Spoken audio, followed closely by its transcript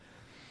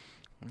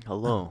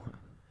Hello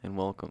and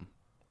welcome.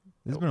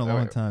 It's been a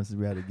long time since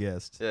we had a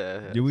guest. Yeah.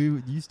 Do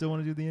you still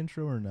want to do the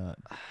intro or not?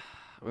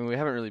 I mean, we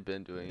haven't really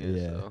been doing it.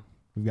 Yeah. So.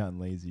 We've gotten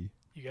lazy.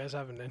 You guys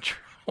have an intro.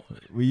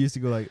 We used to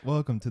go like,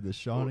 "Welcome to the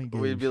Sean and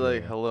Gabe We'd be show."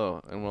 like,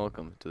 "Hello and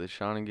welcome to the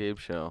Sean and Gabe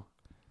show.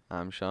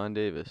 I'm Sean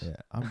Davis." Yeah,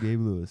 I'm Gabe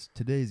Lewis.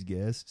 Today's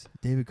guest,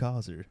 David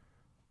Causer.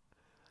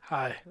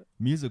 Hi.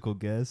 Musical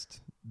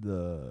guest,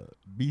 the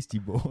Beastie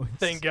Boys.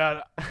 Thank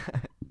God.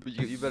 But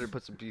you better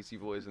put some Beastie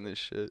Boys in this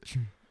shit. It's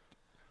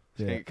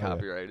Yeah, gonna get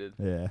copyrighted.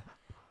 Yeah.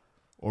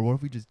 Or what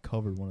if we just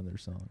covered one of their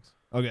songs?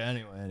 Okay,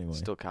 anyway.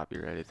 Still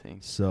copyrighted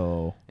things.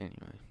 So,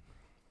 Anyway.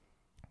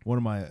 one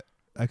of my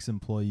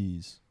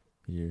ex-employees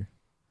here.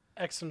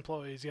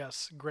 Ex-employees,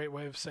 yes. Great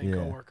way of saying Yeah.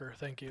 coworker.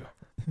 Thank you.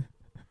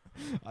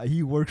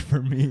 He worked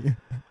for me.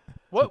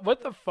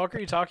 What the fuck are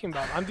you talking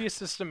about? I'm the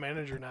assistant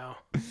manager now.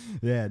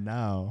 Yeah,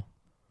 now.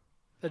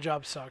 The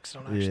job sucks,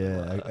 don't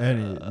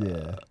actually.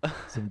 Yeah,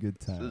 some good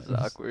times. This is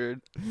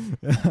awkward.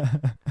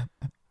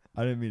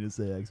 I didn't mean to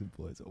say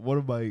ex-employees. One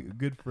of my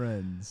good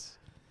friends,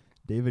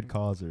 David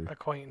Causer.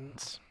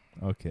 Acquaintance.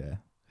 Okay.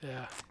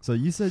 Yeah. So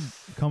you said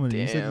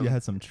you said Damn. you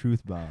had some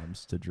truth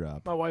bombs to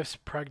drop. My wife's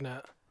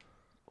pregnant.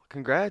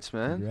 Congrats,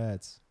 man.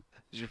 Congrats.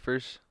 This is your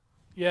first.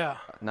 Yeah.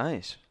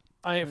 Nice.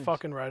 I ain't Nice.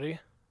 fucking ready.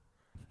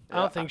 I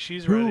Yeah, don't think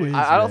she's Who ready. is-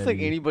 I don't think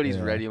ready. anybody's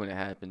Yeah. ready when it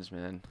happens,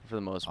 man. For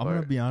the most I'm part.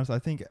 gonna be honest. I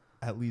think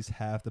at least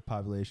half the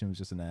population was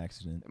just an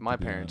accident. My to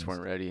be parents honest.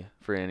 weren't ready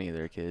for any of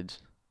their kids.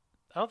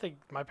 I don't think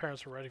my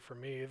parents were ready for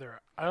me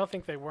either. I don't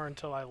think they were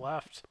until I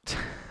left.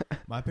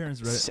 My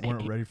parents weren't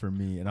Same. ready for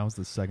me, and I was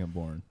the second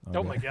born.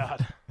 Oh my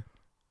God.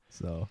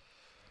 So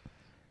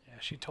Yeah,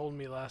 she told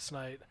me last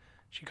night.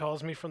 She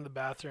calls me from the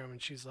bathroom and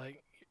she's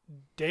like,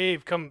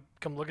 "Dave, come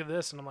look at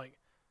this." And I'm like,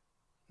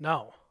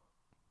 "No.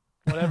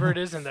 Whatever it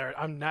is in there,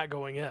 I'm not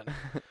going in."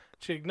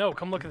 She's like, "No,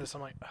 come look at this."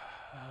 I'm like,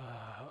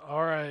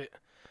 "All right."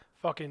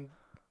 Fucking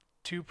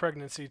 2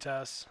 pregnancy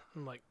tests.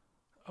 I'm like,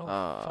 "Oh,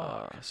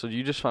 fuck." So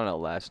you just found out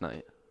last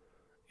night.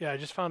 Yeah, I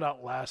just found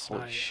out last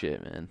Holy night.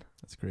 shit, man.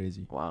 that's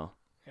crazy. Wow.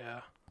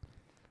 Yeah.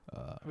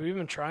 Uh, We've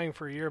been trying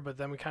for a year, but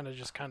then we kind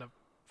of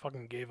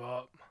fucking gave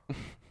up.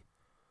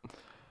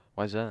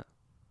 Why's that?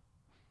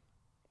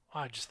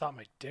 I just thought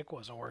my dick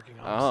wasn't working,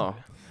 Oh.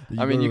 honestly. did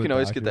I go mean, to you a can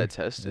always get doctor? that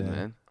tested, Yeah.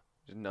 man.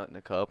 Just nut in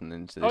a cup and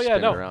then they Oh, yeah,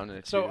 spin no. it around in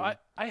a So tube.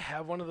 I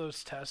have one of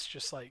those tests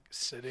just like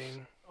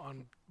sitting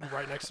on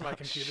right next to my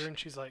computer, and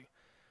she's like,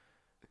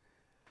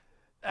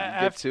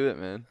 Get to it,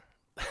 man.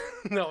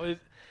 no,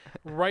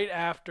 right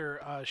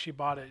after she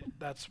bought it,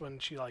 that's when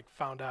she like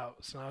found out.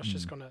 So now it's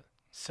just gonna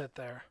sit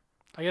there.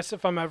 I guess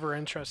if I'm ever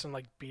interested in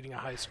like beating a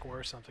high score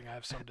or something, I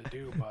have something to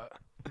do. But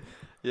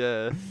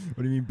Yeah. What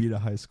do you mean beat a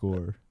high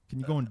score? Can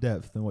you go in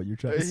depth in what you're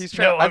trying to He's say?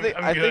 trying. No, I I'm think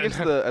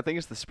good.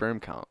 it's the sperm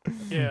count.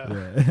 yeah,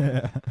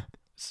 Yeah.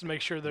 just to make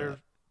sure they're,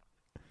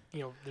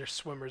 there's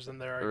swimmers in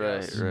there. I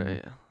Right, guess.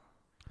 right.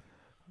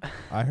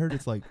 I heard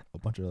it's like a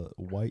bunch of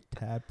white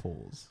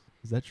tadpoles.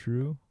 Is that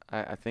true?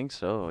 I think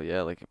so.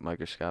 Yeah, like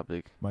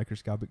microscopic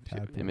Microscopic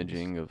tadpoles.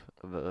 imaging of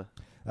a.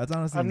 That's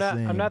honestly I'm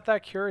insane. not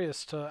that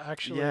curious to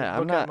actually Yeah, I'm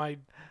look not- at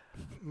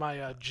my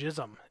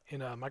jism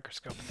in a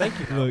microscope. Thank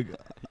you. though. Look,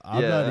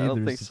 I'm Yeah, not I either.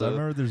 don't think since so. I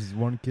remember there's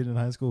one kid in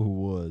high school who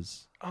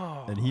was,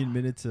 Oh, and he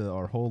admitted to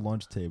our whole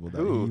lunch table that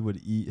Who? he would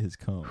eat his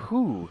cum.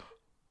 Who?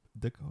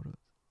 Dakota.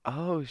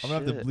 Oh shit. I'm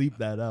gonna have to bleep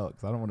that out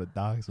because I don't want to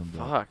dox him.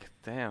 But Fuck.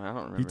 Damn, I don't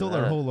remember. he told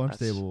that. our whole lunch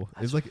That's- table.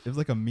 It was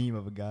like a meme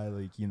of a guy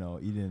like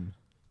eating.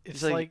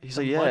 it's he's like he's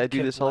the like, yeah, I do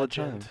Mudkip this all the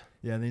legend. time.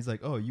 Yeah, and he's like,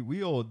 "Oh,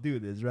 we all do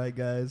this, right,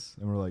 guys?"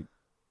 And we're like,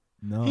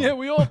 "No." Yeah,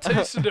 we all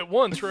tasted it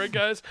once, right,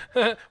 guys?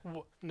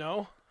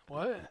 No?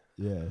 What?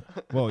 Yeah.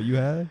 Well, you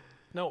had.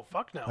 No,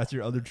 fuck no. That's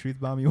your other truth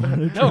bomb you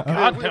wanted to No, drop?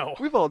 God, we, no.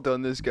 We've all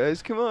done this,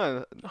 guys. Come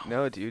on.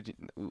 No, dude,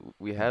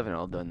 we haven't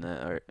all done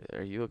that.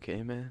 Are you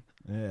okay, man?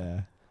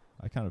 Yeah.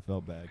 I kind of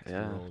felt bad. 'cause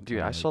Yeah, we're all dude,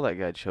 kinda I like- saw that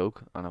guy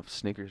choke on a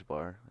Snickers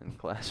bar in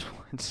class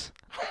once,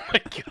 Oh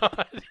my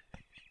God.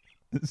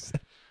 Why is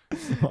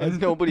and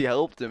it- nobody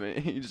helped him.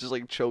 He just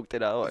like choked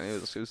it out, and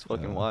it was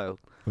fucking Uh, wild.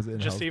 Was it in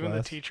Just health even the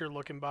class? teacher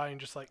looking by and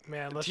just like,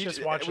 man, let's Teach-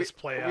 just watch we, this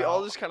play We out.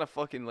 all just kind of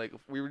fucking like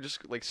we were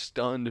just like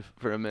stunned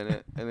for a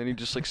minute, and then he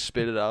just like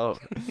spit it out.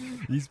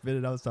 You spit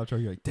it out, stop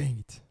talking. You're like,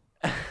 dang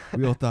it.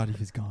 We all thought he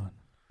was gone.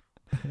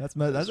 That's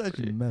actually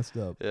pretty- messed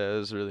up. Yeah, it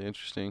was really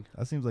interesting.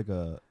 That seems like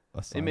a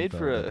It made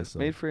for Seinfeld a episode.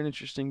 made for an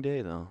interesting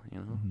day, though. You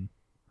know. Mhm.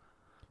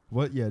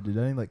 What? Yeah. Did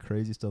any like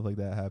crazy stuff like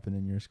that happen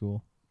in your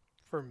school?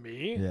 For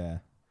me? Yeah.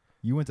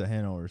 You went to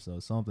Hanover, so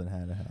something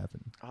had to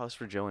happen. Oh, that's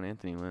where Joe and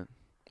Anthony went.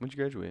 When'd you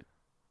graduate?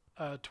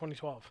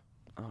 2012.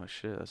 Oh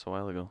shit, that's a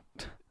while ago.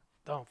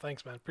 Oh,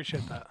 thanks, man.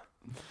 Appreciate that.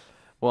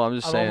 Well, I'm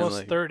just I'm saying, almost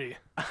like, 30.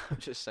 I'm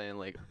just saying,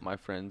 like, my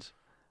friends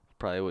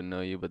probably wouldn't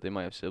know you, but they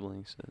might have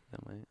siblings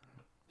that might.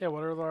 Yeah,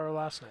 what are our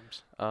last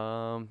names?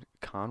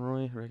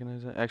 Conroy,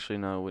 recognize that? Actually,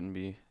 no, it wouldn't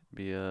be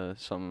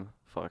some.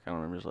 Fuck, I don't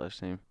remember his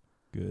last name.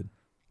 Good.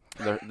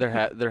 They're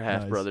half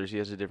Nice. brothers. He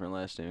has a different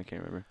last name. I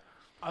can't remember.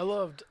 I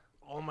loved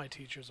all my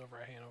teachers over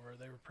at Hanover.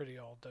 They were pretty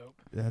all dope.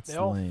 That's They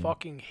all lame.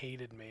 fucking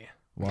hated me.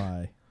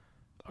 Why?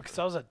 Because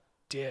I was a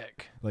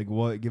dick. Like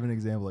what? Give an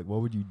example. Like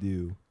what would you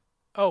do?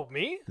 Oh,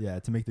 me? Yeah,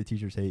 to make the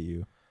teachers hate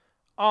you.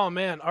 Oh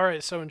man. All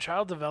right. So in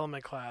child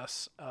development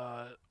class,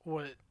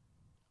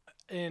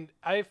 and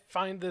I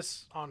find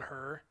this on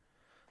her.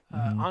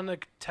 Mhm. On the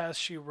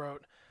test, she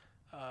wrote,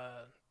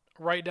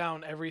 write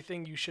down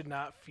everything you should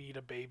not feed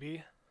a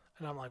baby.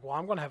 And I'm like, well,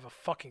 I'm gonna have a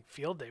fucking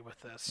field day with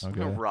this.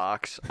 Okay.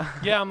 Rocks.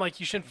 Yeah, I'm like,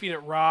 you shouldn't feed it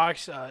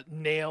rocks.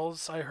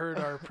 Nails, I heard,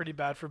 are pretty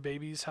bad for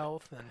babies'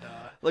 health. And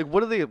Like,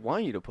 what do they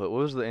want you to put? What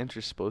was the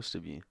answer supposed to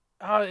be?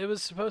 it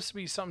was supposed to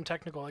be something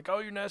technical, like, oh,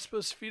 you're not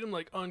supposed to feed them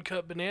like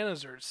uncut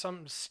bananas or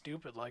something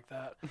stupid like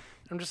that.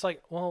 I'm just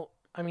like, well,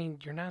 I mean,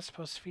 you're not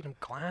supposed to feed them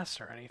glass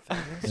or anything.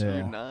 So, Yeah.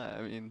 You're not.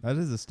 I mean, That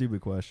is a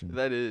stupid question.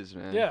 that is,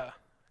 man. yeah,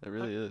 That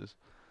really is.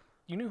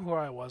 you knew who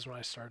I was when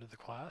I started the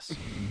class.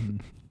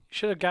 Mhm. You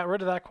should have got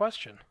rid of that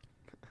question.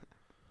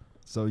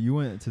 So you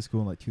went to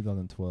school in like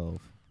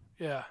 2012.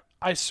 Yeah,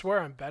 I swear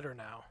I'm better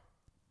now.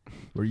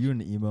 Were you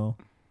an emo?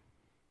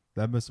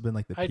 That must have been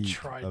like the I peak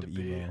tried of to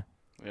be. emo.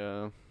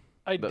 Yeah.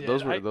 I did.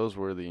 Those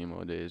were the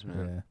emo days,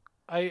 man.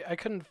 Yeah. I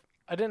couldn't.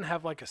 I didn't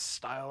have like a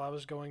style I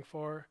was going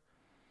for.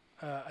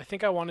 I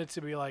think I wanted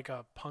to be like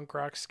a punk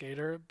rock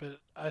skater, but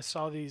I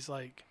saw these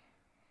like.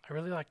 I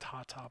really liked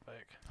Hot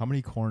Topic. How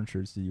many corn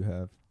shirts do you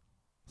have?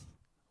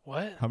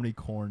 What? How many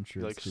corn shirts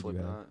You like did you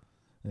Slipknot? have?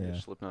 You're Yeah.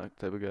 a Slipknot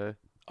type of guy.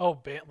 Oh,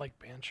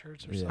 band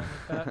shirts or Yeah.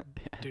 something like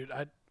that. Dude,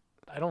 I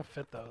don't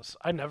fit those.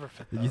 I never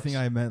fit Did those. you think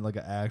I meant like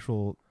an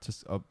actual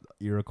just a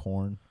ear of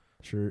corn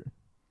shirt?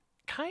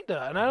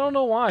 Kinda, and I don't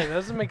know why. That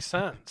doesn't make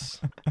sense.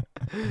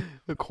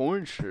 The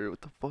corn shirt.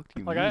 What the fuck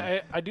do you Like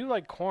mean? I do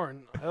like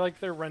Korn. I like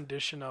their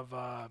rendition of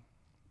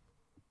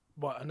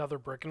Another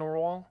Brick in a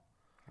Wall.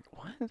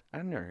 What?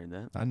 I've never heard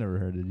that. I never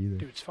heard it either.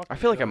 Dude, it's fucking. I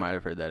feel like I good. might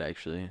have heard that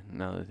actually.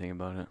 Now that I think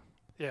about it,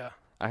 Yeah.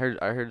 I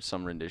heard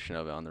some rendition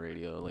of it on the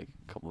radio like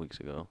a couple weeks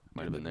ago.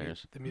 Might have Dude, been the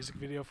theirs. The music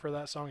video for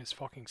that song is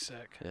fucking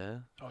sick. Yeah.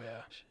 Oh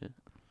yeah, Shit.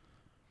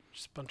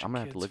 just a bunch I'm of gonna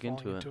have kids to look falling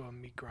into it. into a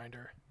meat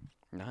grinder.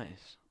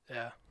 Nice.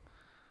 Yeah,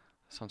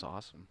 That sounds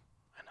awesome.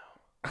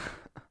 I know.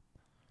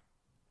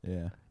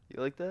 Yeah.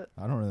 You like that?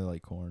 I don't really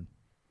like corn,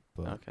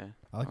 but Okay.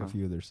 I like a Uh-huh.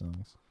 few of their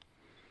songs.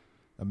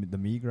 I mean, the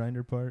meat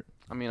grinder part.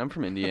 I mean, I'm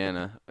from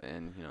Indiana,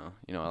 and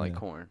I like Yeah.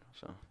 corn.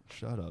 So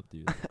Shut up,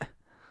 dude.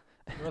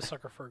 I'm a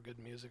sucker for a good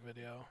music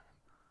video.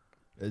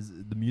 Is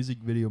the music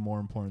video more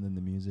important than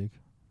the music?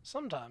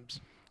 Sometimes.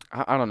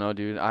 I don't know,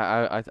 dude.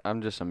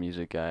 I'm just a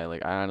music guy.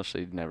 Like, I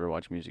honestly never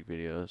watch music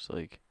videos.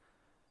 Like,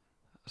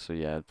 so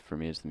yeah, for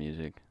me it's the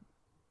music.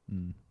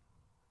 Mm.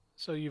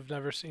 So you've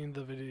never seen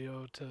the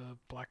video to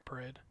Black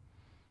Parade?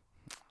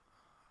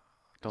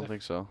 Don't If-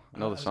 think so. I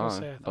Know the was gonna song.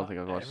 say, I Don't thought think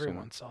I've watched it.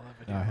 everyone saw that I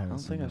video. I haven't don't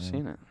think I've that.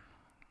 seen it.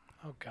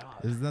 Oh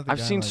God. Isn't that the I've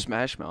guy, seen like,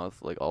 Smash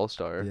Mouth, like All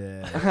Star.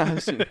 Yeah,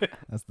 I've seen.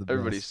 that's the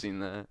Everybody's best. seen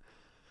that.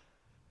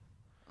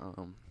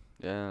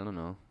 Yeah, I don't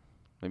know.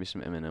 Maybe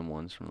some Eminem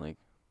ones from like.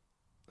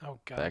 Oh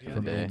God. Back in yeah,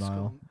 the the day. old school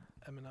Mile.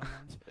 Eminem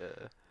ones.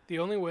 Yeah. The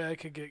only way I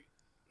could get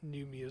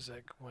new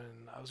music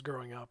when I was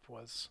growing up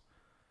was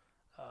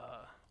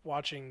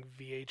watching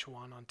VH1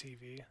 on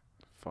TV.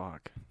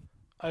 Fuck.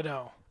 I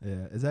know.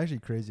 Yeah, it's actually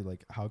crazy,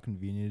 like how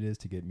convenient it is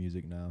to get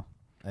music now.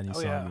 Any Oh,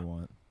 song yeah. you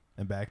want.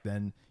 And back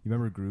then, you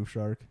remember Groove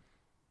Shark?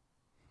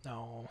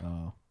 No.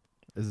 Oh,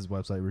 this is a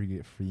website where you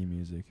get free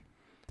music.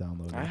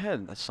 Download I it.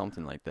 had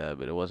something like that,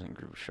 but it wasn't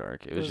Groove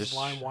Shark. It It was was just.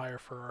 LimeWire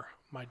for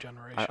my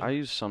generation. I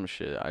used some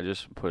shit. I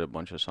just put a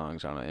bunch of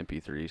songs on an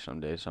MP3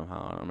 someday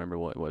somehow. I don't remember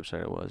what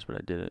website it was, but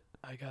I did it.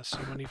 I got so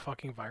many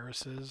fucking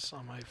viruses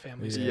on my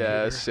family's Yeah. Yeah,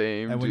 computer.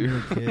 same, And when dude.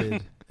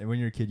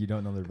 you're a kid, you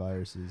don't know their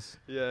viruses.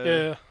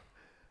 Yeah.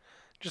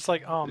 Just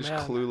like, oh Just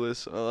man.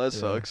 clueless. Oh, that Yeah.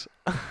 sucks.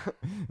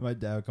 My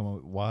dad would come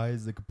up, why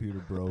is the computer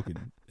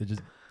broken? It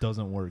just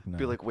doesn't work now.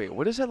 Be like, wait,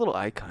 what is that little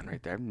icon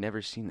right there? I've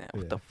never seen that.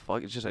 What Yeah. the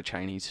fuck? It's just a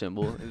Chinese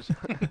symbol.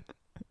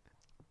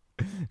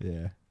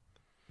 Yeah,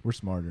 we're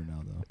smarter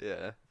now though.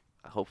 Yeah.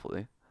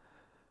 Hopefully.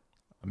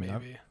 I mean,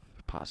 Maybe.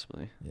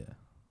 Possibly.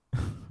 yeah.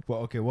 Well,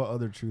 okay. What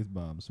other truth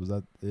bombs was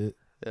that? It.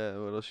 Yeah.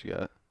 What else you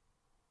got?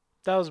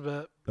 That was a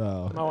bit.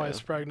 Oh, My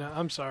wife's pregnant.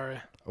 I'm sorry.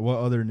 what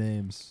other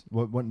names?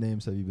 What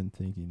names have you been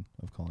thinking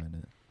of calling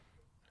it?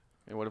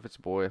 And what if it's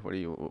a boy? What do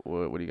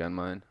you got in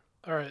mind?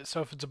 All right.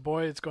 So if it's a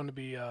boy, it's going to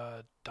be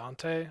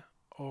Dante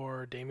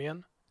or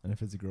Damien, And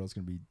if it's a girl, it's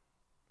gonna be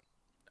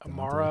Dante.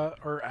 Amara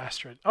or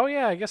Astrid. Oh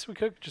yeah, I guess we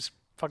could just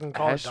fucking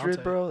call it Astrid,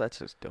 Dante. bro. That's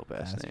a dope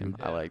ass name. Astrid.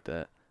 I Yeah. like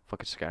that.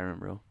 Fucking Skyrim,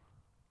 bro.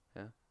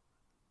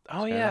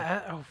 Oh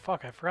yeah. Oh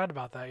fuck, I forgot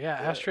about that. Yeah,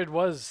 Yeah. Astrid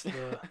was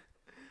the.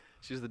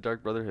 She's the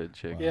Dark Brotherhood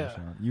chick. Wow, Yeah.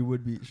 Sean. You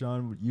would be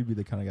Sean. You'd be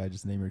the kind of guy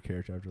just name your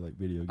character after like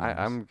video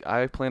games.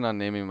 I plan on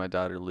naming my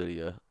daughter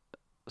Lydia.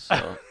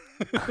 So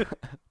Oh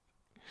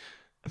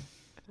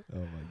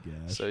my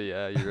gosh. so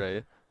yeah, you're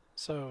right.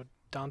 So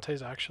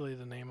Dante's actually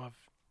the name of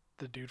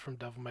the dude from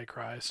Devil May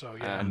Cry. So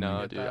yeah, I you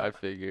know, get dude. that. I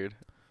figured.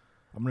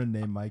 I'm gonna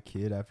name my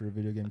kid after a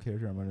video game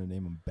character. I'm gonna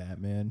name him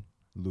Batman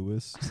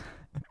Lewis.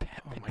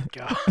 Oh my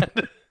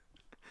god.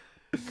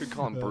 Could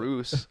call him No.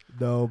 Bruce.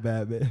 No,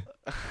 Batman.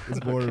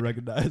 It's more Okay.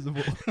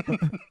 recognizable.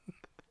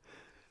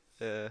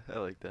 Yeah, I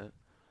like that.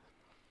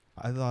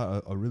 I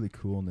thought a really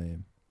cool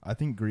name. I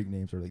think Greek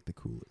names are like the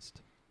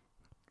coolest.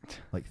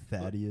 like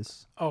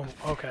Thaddeus. Oh,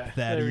 okay.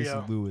 There we Thaddeus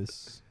go.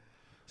 Lewis.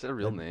 Is that a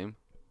real And- name?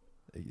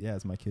 Yeah,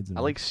 it's my kid's name.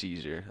 I like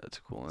Caesar. That's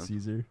a cool one.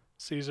 Caesar.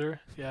 Caesar.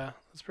 Yeah,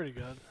 that's pretty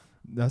good.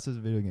 That's his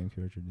video game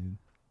character, dude.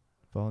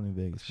 Fallout New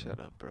Vegas. bro. Shut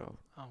up, bro.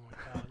 Oh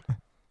my god.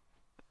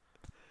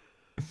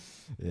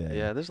 Yeah.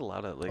 Yeah, there's a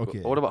lot of like. Okay.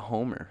 What about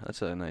Homer?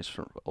 That's a nice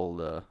old.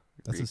 That's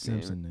Greek a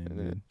Simpson name,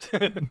 isn't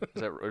it? dude.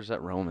 Is that or is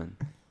that Roman?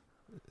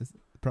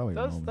 Probably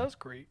That Roman. was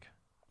Greek.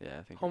 Yeah,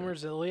 I think. you're right.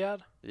 Homer's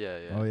Iliad. Yeah,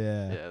 yeah. Oh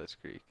yeah. Yeah, that's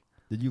Greek.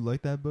 Did you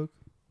like that book?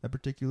 That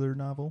particular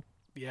novel?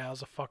 Yeah, I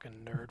was a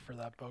fucking nerd for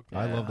that book. I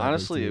Yeah, love that book,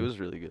 honestly, it too. was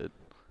really good.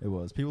 It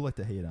was. People like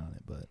to hate on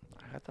it, but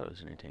I thought it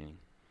was entertaining.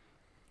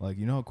 like,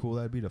 you know how cool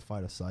that'd be to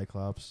fight a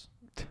Cyclops,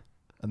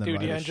 and then Dude,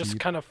 ride yeah, a and just sheep,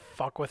 kind of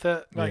fuck with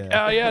it. Like,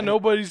 Yeah. oh yeah,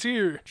 nobody's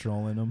here.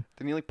 trolling them,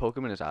 Didn't he like poke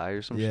him in his eye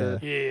or some Yeah.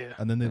 shit? Yeah.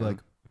 and then they Yeah. like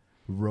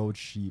rode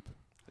sheep.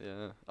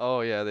 Yeah.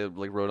 Oh yeah, they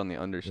like rode on the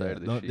underside Yeah, of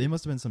the no, sheep. they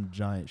must have been some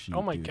giant sheep.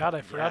 Oh my dude. god,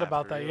 I forgot Yeah,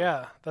 about for that. real.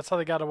 Yeah, that's how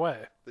they got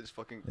away. They just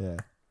fucking. Yeah.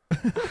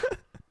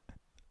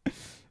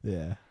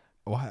 Yeah.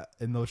 Why?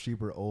 And those sheep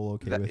were all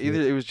okay with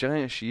Either it. it was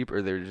giant sheep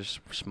or they were just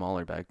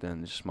smaller back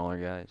then, just smaller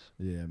guys.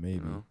 Yeah,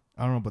 maybe. You know?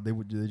 I don't know, but they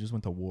just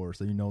went to war,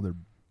 so they're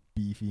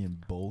beefy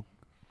and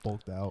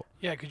bulked out.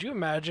 Yeah, could you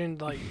imagine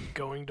like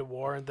going to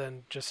war and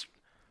then just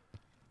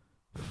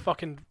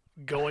fucking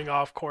going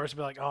off course and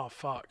be like, oh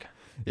fuck.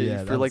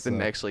 Yeah, for like that the sucked.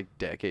 next like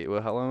decade.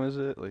 Well, how long was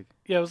it? Like.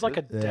 Yeah, it was like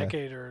a Yeah.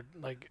 decade or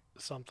like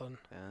something,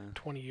 Yeah.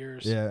 20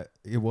 years. Yeah,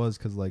 it was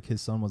because like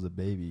his son was a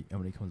baby, and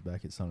when he comes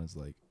back, his son is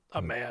like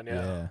A man,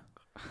 yeah.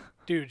 Yeah,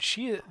 Dude,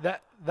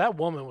 that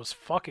woman was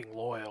fucking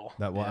loyal.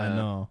 that one I Yeah.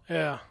 know.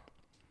 Yeah.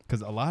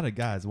 Because a lot of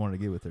guys wanted to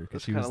get with her because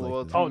That's she kind was of like,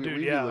 loyalty the- Oh, we dude,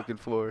 be yeah. looking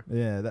for.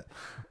 yeah. That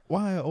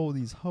why are all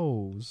these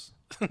hoes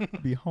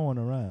be hoeing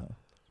around?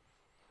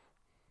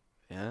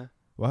 Yeah.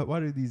 Why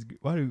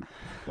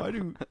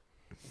do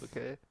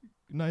Okay.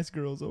 nice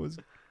girls always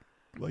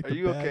like Are the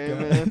you bad okay,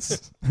 man?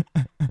 guys?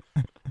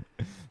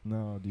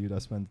 No, dude, I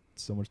spend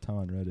so much time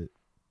on Reddit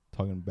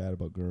talking bad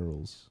about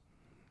girls.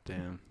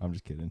 Damn. I'm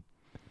just kidding.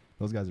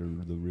 Those guys are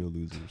the real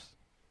losers.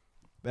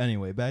 But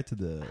anyway, back to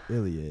the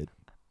Iliad.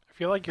 I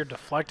feel like you're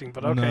deflecting,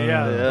 but No, okay, no,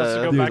 yeah. no, Let's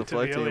yeah, go dude, back to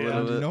the deflecting a Iliad.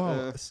 little Do you bit, know how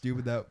yeah.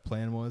 stupid that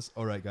plan was?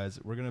 All right, guys,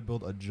 we're gonna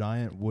build a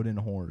giant wooden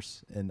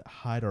horse and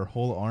hide our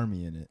whole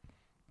army in it.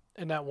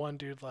 And that one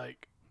dude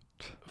like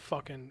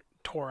fucking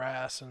tore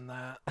ass and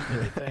that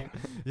everything.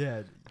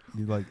 Yeah,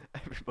 you like,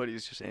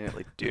 Everybody's just saying it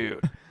like,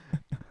 dude.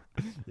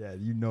 yeah,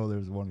 you know,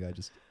 there's one guy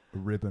just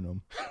ripping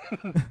them,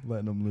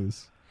 letting them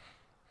loose.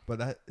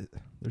 But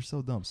they're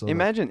so dumb. So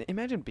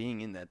Imagine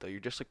being in that though. You're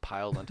just like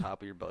piled on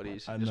top of your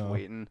buddies, I just know.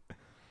 waiting.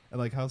 and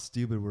like how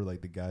stupid were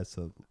like the guys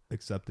to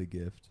accept the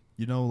gift?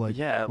 You know, like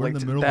Yeah, we're in like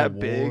the middle that of a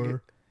big.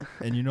 war,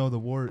 and you know the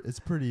war. It's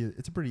a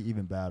pretty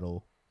even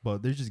battle,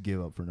 but they just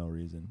give up for no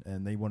reason,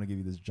 and they want to give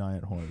you this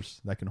giant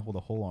horse that can hold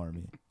a whole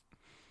army.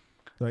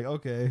 They're like,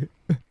 okay,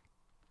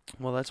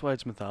 Well, that's why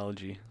it's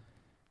mythology.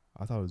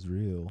 I thought it was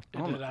real. It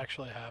Oh, did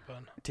actually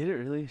happen. Did it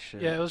really?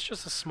 Shit. Yeah, it was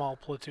just a small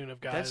platoon of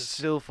guys. That's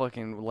still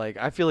fucking like.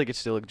 I feel like it's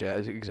still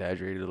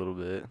exaggerated a little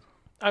bit.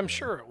 I'm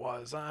sure it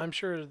was. I'm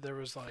sure there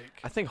was like.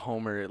 I think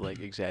Homer like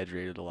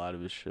exaggerated a lot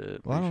of his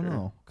shit. Well, I pretty don't sure.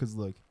 know, cause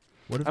like,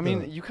 what if I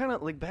mean, you kind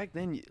of like back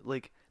then,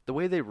 like the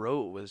way they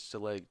wrote was to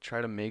like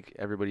try to make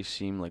everybody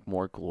seem like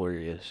more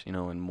glorious, you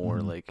know, and more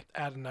Mhm. like.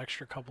 Add an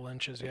extra couple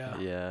inches, yeah.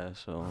 Yeah.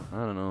 So I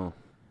don't know.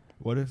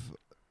 what if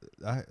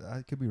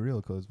I could be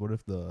real? Cause what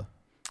if the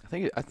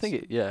I think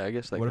it. Yeah. I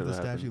guess that. what if the could've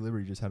Statue happened. of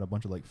Liberty just had a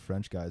bunch of like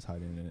French guys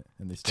hiding in it,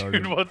 and they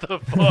started? Dude, what the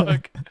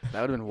fuck?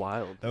 That would have been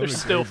wild. That They're would've been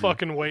still crazy.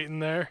 fucking waiting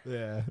there.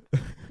 Yeah.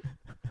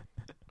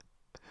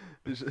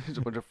 There's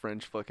a bunch of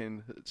French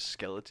fucking Yeah.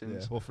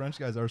 skeletons. Well, French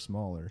guys are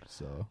smaller,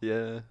 so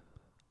Yeah.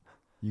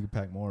 you can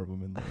pack more of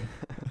them in there.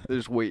 They're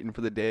just waiting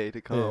for the day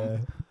to come. Yeah.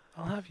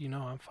 I'll have you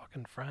know I'm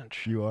fucking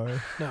French. You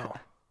are. No.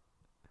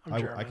 I'm I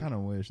German. kind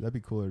of wish that'd be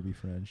cooler to be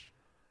French.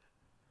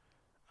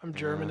 I'm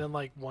German Yeah. and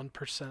like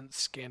 1%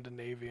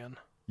 Scandinavian.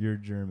 You're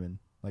German.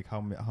 Like how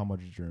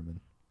much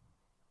German?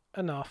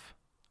 Enough.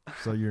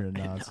 So you're a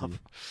Nazi.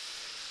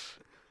 Enough.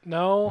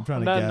 No, I'm trying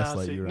I'm to not a gaslight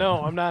Nazi. you right No,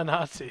 now. I'm not a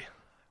Nazi.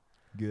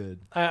 Good.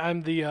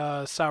 I'm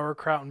the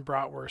sauerkraut and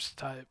bratwurst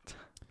type.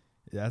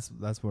 Yeah,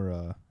 that's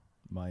where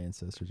my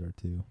ancestors are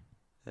too.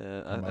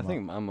 Yeah, My I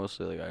think I'm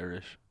mostly like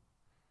Irish,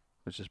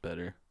 which is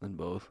better than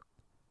both.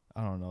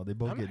 I don't know. They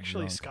both I'm get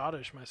actually drunk.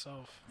 Scottish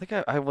myself. I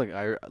think I have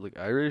like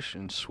Irish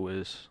and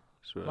Swiss.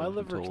 is what My I've been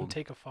liver can told.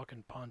 take a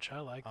fucking punch. I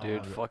like that.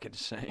 Dude, yeah. fucking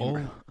same. All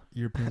bro.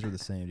 Europeans are the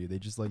same, dude. They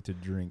just like to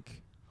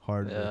drink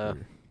hard Yeah.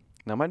 liquor.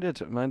 Now my dad's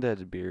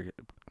a beer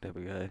type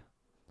of guy.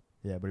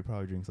 Yeah, but he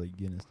probably drinks like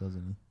Guinness,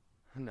 doesn't he?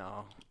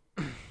 No,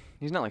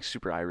 he's not like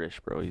super Irish,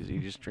 bro. He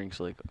just drinks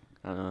like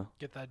I don't know.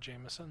 Get that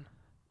Jameson.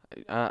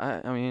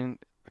 I mean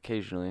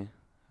occasionally.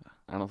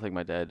 I don't think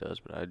my dad does,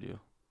 but I do.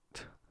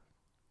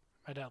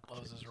 My dad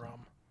loves his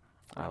rum.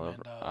 I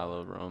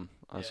love rum.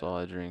 That's yeah. all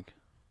I drink.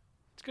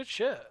 It's good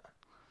shit.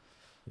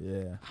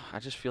 Yeah. I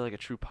just feel like a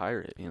true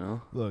pirate, you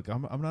know. Look,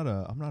 I'm not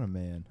a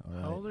man. All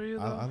right. How old are you,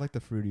 I though? like the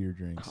fruitier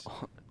drinks.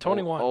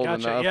 21. Old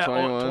Gotcha. enough, Yeah,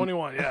 21.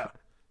 21. Yeah.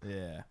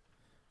 Yeah.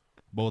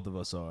 Both of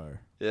us are.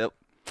 Yep.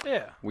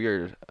 Yeah. We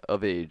are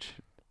of age.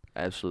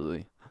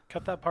 Absolutely.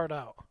 Cut that part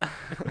out.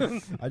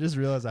 I just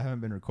realized I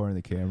haven't been recording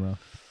the camera,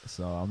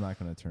 so I'm not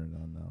gonna turn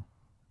it on now.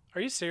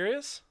 Are you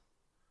serious?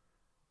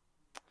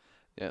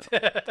 Yeah.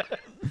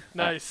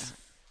 Nice.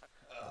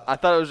 I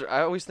thought it was.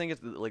 I always think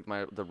it's like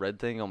the red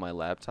thing on my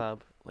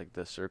laptop, like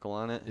the circle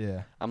on it.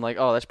 Yeah. I'm like,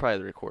 oh, that's probably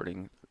the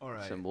recording All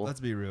right. symbol. Let's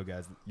be real,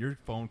 guys. Your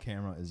phone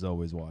camera is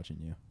always watching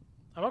you.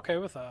 I'm okay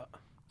with that.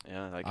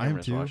 Yeah, that I am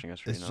camera's too. watching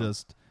us right It's now.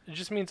 just. It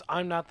just means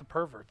I'm not the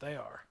pervert. They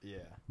are. Yeah.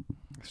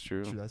 It's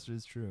true. That's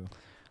just true.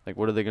 Like,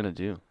 what are they gonna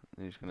do?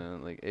 They're just gonna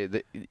like. You Are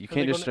they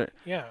can't just gonna- start.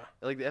 Yeah.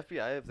 Like the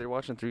FBI, if they're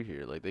watching through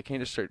here, like they can't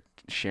just start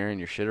sharing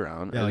your shit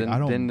around. Yeah, and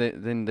like, I then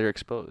don't- then they're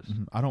exposed.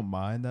 Mhm. I don't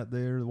mind that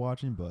they're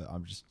watching, but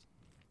I'm just.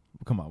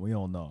 Come on, we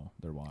all know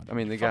they're watching. I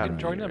mean, they got Fucking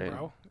me, join in, right?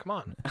 bro. Come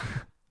on.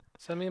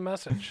 Send me a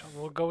message.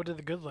 We'll go to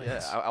the good Yeah,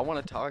 lanes. I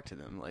want to talk to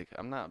them. Like,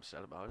 I'm not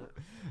upset about it.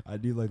 I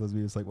do like those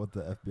videos, like what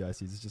the FBI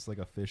sees. It's just like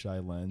a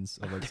fisheye lens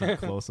of like some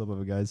close up of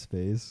a guy's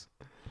face.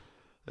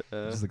 It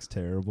just looks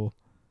terrible.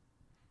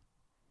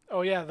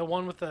 Oh yeah, the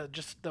one with the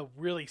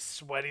really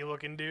sweaty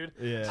looking dude.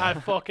 Yeah. I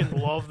fucking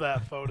love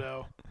that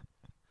photo.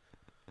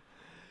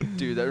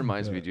 Dude, that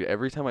reminds me, Yeah. dude.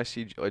 Every time I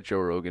see a Joe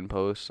Rogan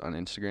post on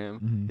Instagram,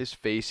 Mhm. his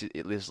face it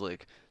is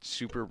like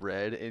super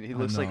red, and he I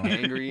looks like know.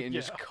 angry and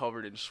just Yeah.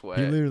 covered in He sweat.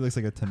 literally looks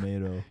like a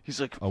tomato, He's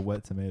like, a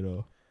wet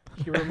tomato.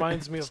 He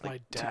reminds me It's of my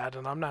like, dad,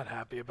 and I'm not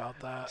happy about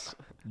that.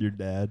 Your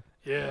dad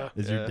Yeah.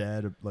 is Yeah. your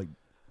dad like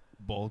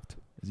bulked?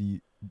 Is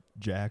he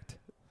jacked?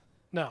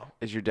 No.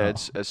 is your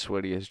dad as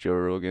sweaty as Joe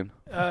Rogan?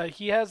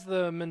 He has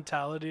the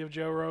mentality of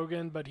Joe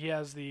Rogan, but he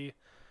has the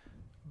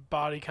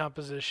body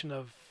composition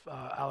of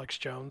Alex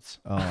Jones.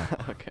 Oh,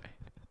 Okay.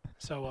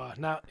 So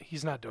now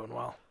he's not doing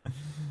well.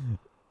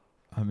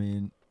 I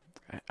mean,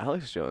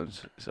 Alex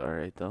Jones is all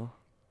right though.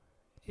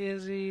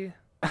 Is he?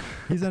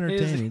 he's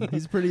entertaining.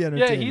 He's pretty Yeah,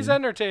 entertaining. he's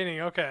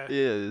entertaining. Okay. He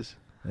is.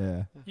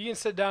 Yeah. You can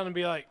sit down and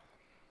be like,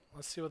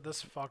 let's see what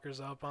this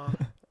fucker's up on.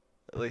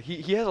 Like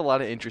he has a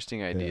lot of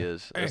interesting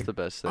ideas. That's Hey, the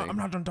best thing. I'm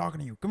not done talking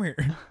to you. Come here.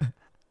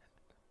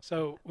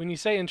 So when you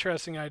say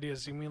interesting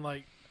ideas, you mean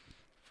like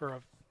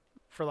for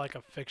like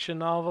a fiction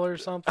novel or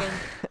something?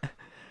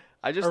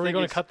 I just Or are we think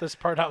going to it's- cut this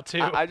part out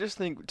too? I just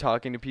think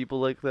talking to people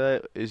like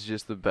that is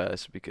just the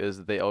best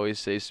because they always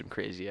say some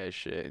crazy ass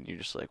shit, and you're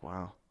just like,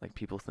 wow, like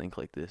people think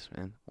like this,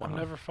 man. Wow. I'm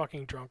never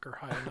fucking drunk or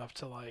high enough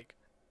to like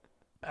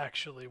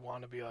actually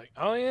want to be like,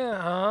 oh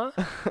yeah,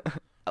 huh?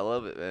 I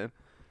love it, man.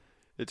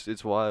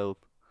 It's wild.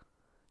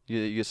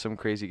 You get some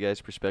crazy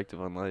guy's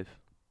perspective on life.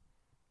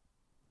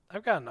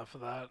 I've got enough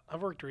of that.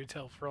 I've worked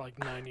retail for like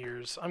 9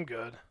 years. I'm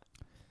good.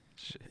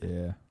 Shit.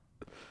 Yeah.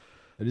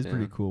 It is Yeah.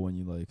 pretty cool when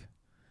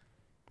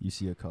you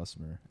see a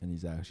customer and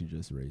he's actually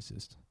just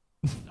racist.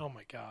 Oh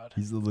my god.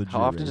 He's the legit.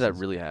 How often does that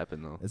racist. really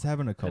happen though? It's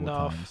happened a couple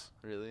Enough. times.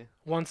 Really?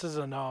 Once is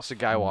enough. So a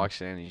guy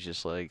walks in and he's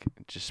just like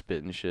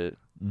spitting shit.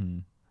 Mm-hmm.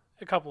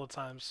 A couple of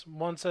times.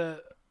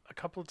 A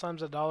couple of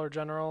times at Dollar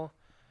General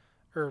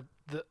or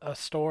a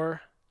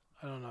store.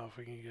 I don't know if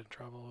we can get in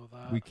trouble with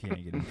that. We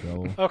can't get in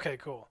trouble. Okay,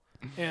 cool.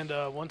 And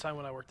one time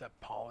when I worked at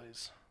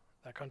Polly's,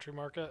 that country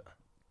market.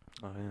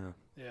 Oh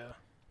yeah. Yeah.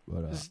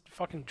 But This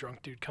fucking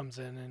drunk dude comes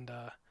in and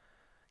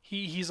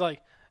he's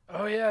like,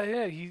 oh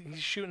yeah, he's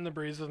shooting the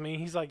breeze with me.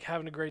 He's like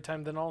having a great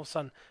time. Then all of a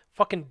sudden,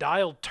 fucking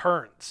dial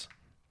turns,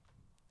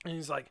 and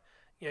he's like,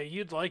 yeah,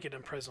 you'd like it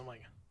in prison. I'm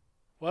like,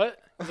 what?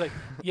 He's like,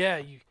 yeah,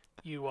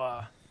 you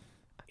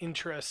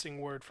interesting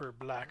word for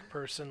black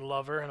person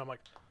lover. And I'm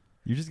like,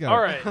 you just got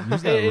all right, You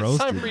just got it's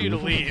roasted, time for you to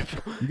dude.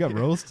 leave. You got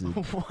roasted.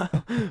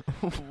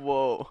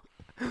 Whoa.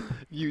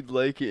 You'd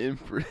like it in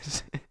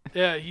prison.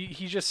 Yeah,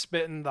 he just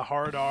spitting the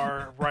hard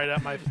R right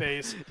at my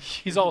face.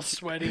 He's all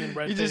sweaty and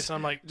red He faced. just- And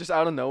I'm like, Just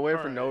out of nowhere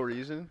for Alright. no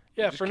reason.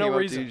 Yeah, Just for came no up to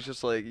reason. you, he's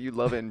just like, you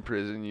love it in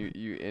prison,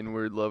 you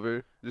inward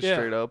lover. Just Yeah.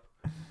 straight up.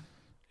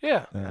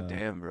 yeah. God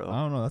damn, bro.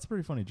 I don't know. That's a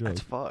pretty funny joke.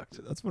 That's fucked.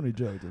 That's a funny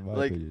joke, in my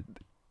Like- opinion.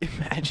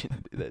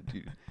 Imagine that,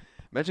 dude.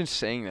 Imagine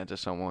saying that to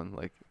someone.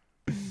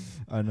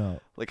 I know.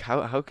 Like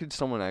how could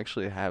someone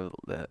actually have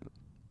that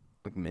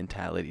like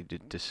mentality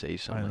to say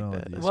something know, like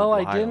that? dude. That's Well,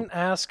 I wild. didn't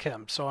ask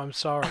him, so I'm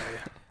sorry.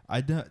 I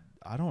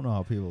don't know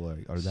how people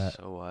are that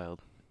so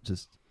wild.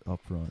 just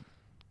upfront.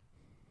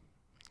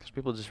 Because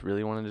people just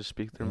really wanted to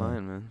speak their Yeah.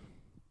 mind, man.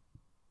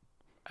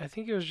 I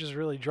think he was just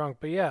really drunk,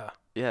 but yeah.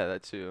 Yeah,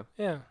 that too.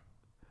 Yeah.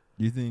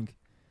 Do you think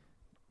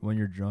when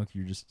you're drunk,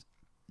 you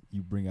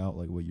bring out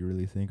like what you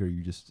really think, or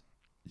you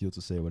have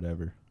to say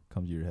whatever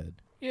comes to your head?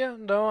 Yeah,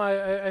 no,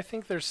 I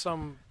think there's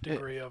some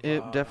degree of...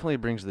 It definitely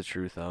brings the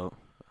truth out,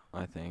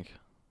 I think.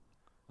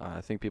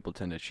 I think people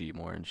tend to cheat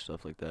more and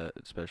stuff like that,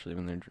 especially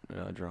when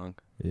they're drunk.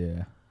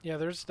 Yeah. Yeah,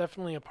 there's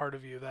definitely a part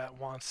of you that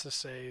wants to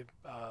say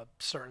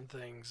certain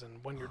things,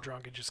 and when you're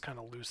drunk, it just kind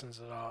of loosens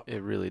it up.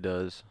 It really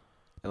does.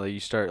 And like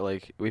you start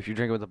like if you're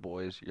drinking with the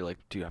boys, you're like,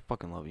 dude, I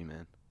fucking love you,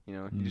 man. You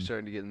know, you're Mm.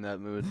 starting to get in that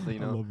mood. You I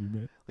know, love you,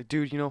 man. like,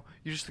 dude, you know,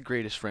 you're just the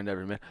greatest friend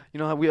ever, man. You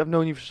know, I've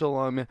known you for so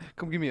long, man.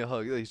 Come give me a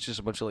hug. Like, it's just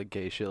a bunch of like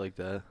gay shit like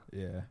that.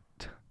 Yeah.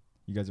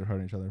 You guys are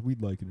hurting each other.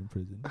 We'd like it in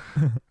prison.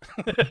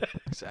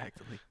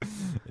 Exactly.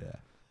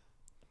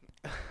 Yeah.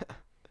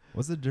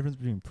 What's the difference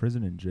between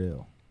prison and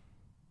jail?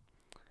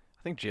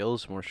 I think jail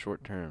is more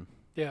short term.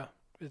 Yeah,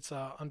 it's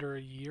under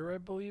a year, I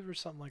believe, or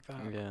something like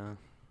that. Yeah.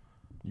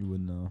 You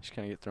wouldn't know. Just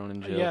kind of get thrown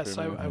in jail. Yes,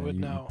 for a minute. I would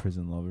you know.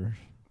 prison lovers.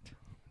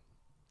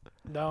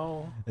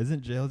 No.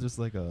 Isn't jail just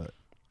like a?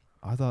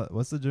 I thought.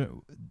 What's the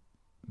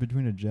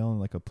between a jail and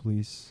like a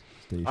police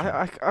station?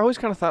 I always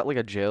kind of thought like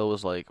a jail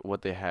was like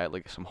what they had,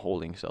 like some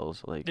holding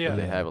cells, like Yeah. what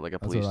they have at like a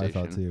That's police what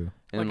station. I thought too.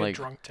 And Like like a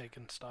drunk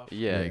taking stuff.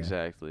 yeah, Yeah.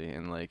 exactly.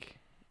 And like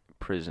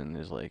prison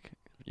is like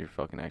you're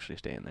fucking actually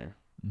staying there.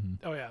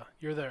 Mm-hmm. Oh yeah,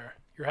 you're there.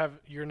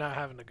 You're not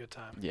having a good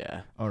time.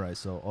 Yeah. All right,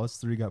 so us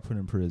three got put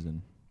in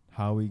prison.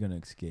 How are we gonna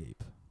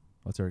escape?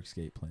 What's our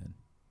escape plan?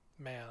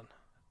 Man.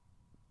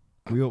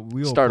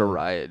 We'll Start a play-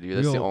 riot, dude.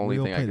 That's the only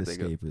we'll thing I play could the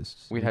think of.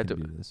 escapists. We'd We have can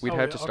to- do this. We'd Oh,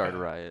 have yeah, to start okay. a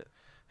riot.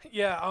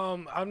 Yeah,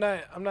 I'm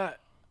not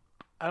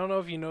I don't know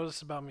if you know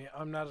this about me.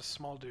 I'm not a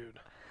small dude.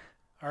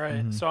 All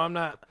right? Mhm. So I'm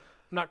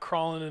not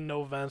crawling in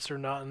no vents or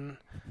nothing.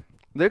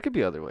 There could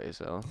be other ways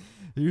though.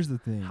 Here's the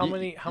thing. How You-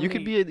 many you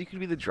could be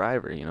the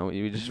driver, you know.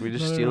 We just No, no,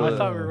 steal no, I it.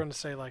 thought we were going to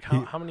say like He-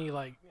 how many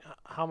like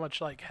how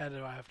much like head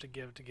do I have to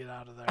give to get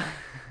out of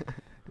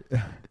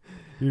there?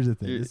 Here's the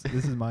thing. You-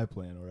 This is my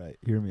plan. All right,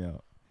 hear me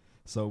out.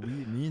 So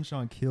me and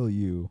Sean kill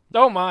you,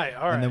 Oh my.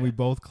 All right. and then we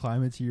both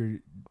climb into your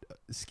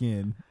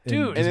skin, and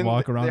Dude. just And then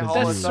walk they around haul the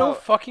That's us zoo. so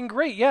out. fucking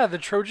great. Yeah, the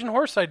Trojan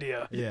horse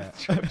idea. Yeah,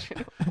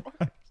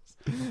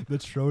 the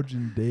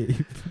Trojan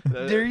Dave.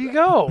 There you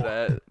go.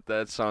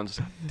 That sounds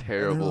And they're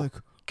terrible. like,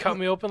 Cut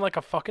me open like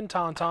a fucking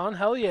tauntaun.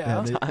 Hell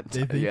yeah. yeah, they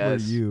think we're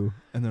Yes. you,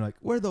 and they're like,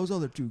 "Where'd those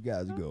other two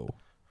guys go?"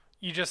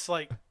 You just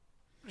like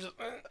just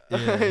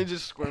Yeah.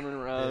 Just squirming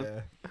around.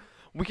 Yeah,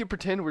 We could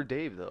pretend we're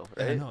Dave though,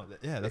 yeah, right? no,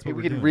 that's we what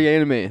we're could doing.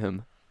 reanimate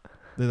him.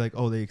 They're like,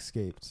 "Oh, they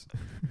escaped."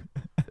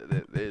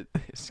 They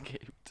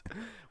escaped.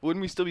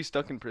 Wouldn't we still be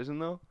stuck in prison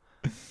though?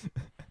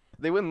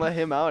 They wouldn't let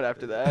him out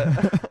after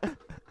that.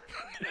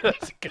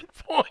 That's a good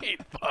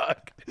point.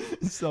 Fuck.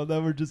 So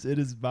then we're just in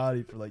his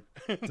body for like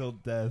till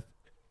death.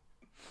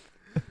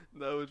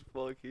 That would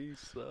fucking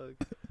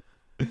suck.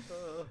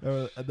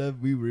 And then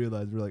we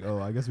realized we're like,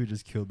 "Oh, I guess we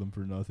just killed them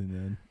for nothing."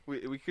 Then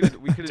We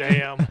could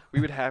Damn. we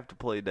would have to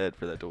play dead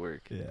for that to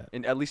work. yeah,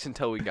 And at least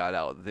until we got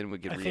out, then we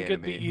could I reanimate.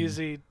 think it'd be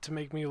easy to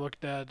make me look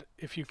dead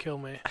if you kill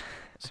me.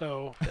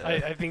 So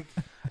I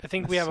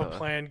think we have a So-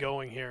 plan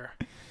going here.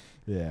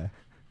 yeah.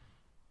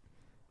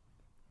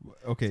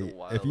 Okay, It's a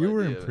wild if you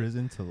were in idea.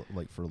 prison to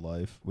like for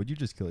life, would you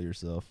just kill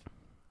yourself?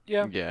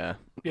 Yeah. Yeah.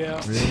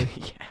 Yeah. Really?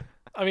 Yeah.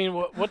 I mean,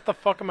 what the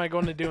fuck am I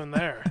going to do in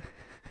there?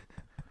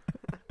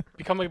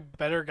 Become a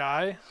better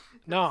guy?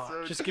 No,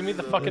 So just give me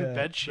the true, fucking though.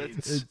 bed sheets.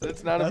 It's-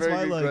 That's not a that's very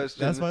why, good like,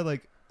 question. That's why,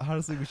 like,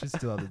 honestly, we should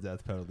still have the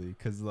death penalty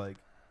because, like,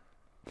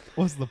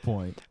 what's the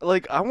point?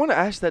 Like, I want to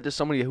ask that to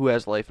somebody who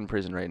has life in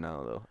prison right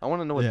now, though. I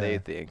want to know what they Yeah.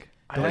 think.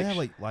 Don't they I have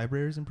like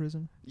libraries in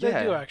prison? They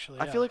Yeah. do actually.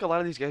 I Yeah. feel like a lot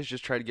of these guys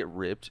just try to get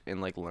ripped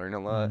and like learn a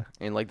lot,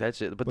 Yeah. and like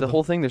that's it. But, But the the-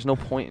 whole thing, there's no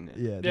point in it.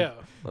 Yeah. Yeah.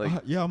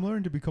 Like, yeah, I'm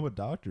learning to become a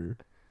doctor.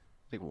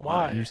 like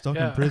Why? why? You're stuck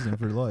Yeah. in prison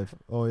for life.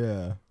 Oh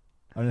yeah,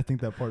 I didn't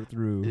think that part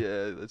through.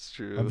 Yeah, that's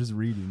true. I'm just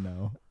reading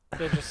now.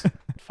 They just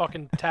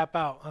fucking tap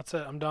out. That's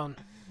it. I'm done.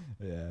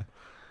 Yeah.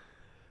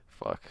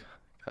 Fuck.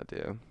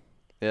 Goddamn.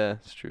 Yeah,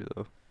 it's true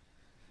though.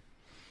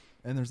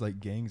 And there's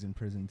like gangs in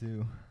prison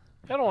too.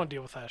 I don't want to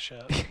deal with that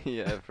shit.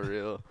 Yeah, for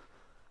real.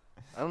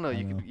 I don't know. I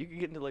You know. could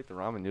get into like the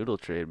ramen noodle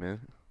trade,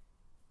 man.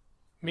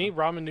 Me,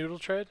 ramen noodle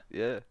trade?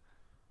 Yeah,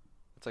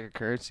 it's like a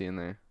currency in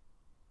there.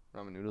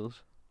 Ramen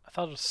noodles. I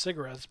thought it was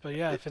cigarettes, but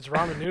yeah, if it's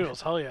ramen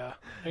noodles, hell yeah.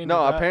 I can No,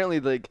 do that. apparently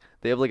like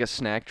they have like a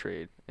snack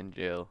trade in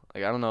jail.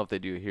 Like I don't know if they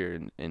do here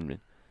in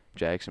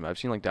Jackson, but I've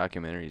seen like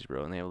documentaries,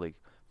 bro, and they have like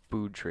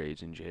food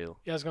trades in jail.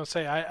 Yeah, I was gonna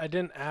say I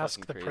didn't ask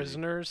Fucking the crazy.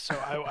 prisoners, so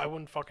I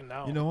wouldn't fucking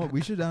know. You know what?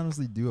 We should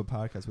honestly do a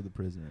podcast with a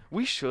prisoner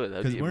We should.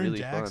 That'd because be we're really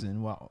in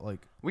Jackson. Wow,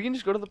 like fun. We can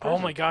just go to the Oh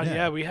prison. my god, Yeah,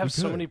 yeah, we have we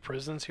so could. many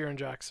prisons here in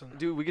Jackson.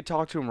 Dude, we could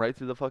talk to him right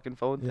through the fucking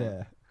phone thing.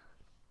 yeah.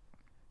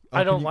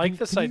 I Oh, don't can you- like can-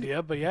 this can you-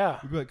 idea, but yeah.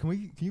 We'd be like,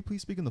 can you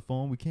please speak on the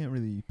phone? We can't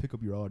really pick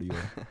up your audio.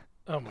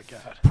 Oh my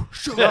god.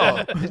 Shut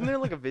up. Isn't there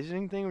like a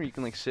visiting thing where you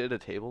can like sit at a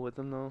table with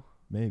them though?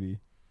 Maybe.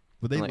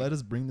 Would they Like- let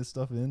us bring this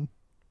stuff in?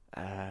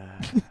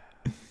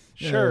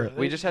 Sure.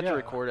 we just have yeah. to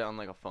record it on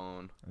like a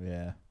phone.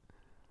 Yeah.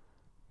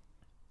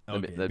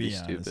 That'd be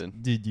honest.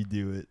 stupid. Did you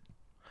do it?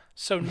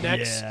 So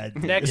next Yeah, I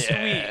did. next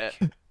Yeah.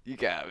 week, You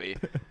got me.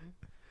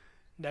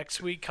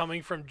 next week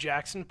coming from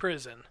Jackson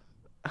Prison,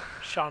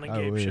 Sean and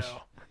I Gabe wish.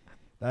 show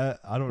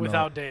I don't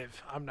without know.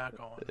 Dave. I'm not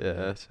going.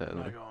 Yeah, I'm sadly.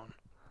 not going.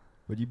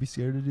 Would you be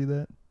scared to do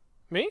that?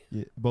 Me?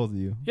 Yeah, both of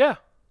you. Yeah,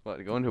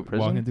 What, going to a prison?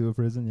 Walk into a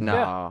prison? Yeah.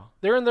 Nah.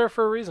 they're in there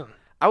for a reason.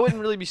 I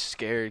wouldn't really be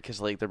scared because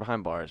like they're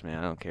behind bars, man.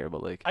 I don't care,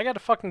 but like I got a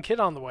fucking kid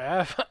on the way.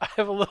 I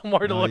have a little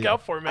more to Oh, look yeah.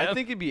 out for, man. I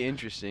think it'd be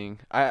interesting.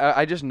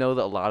 I just know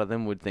that a lot of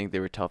them would think they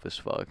were tough as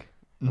fuck.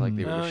 Like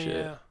they Mhm. were Oh the shit.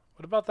 yeah.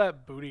 What about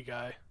that booty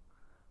guy?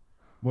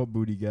 What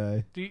booty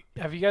guy?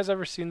 Have you guys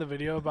ever seen the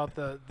video about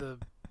the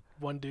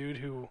one dude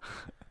who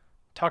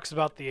talks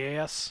about the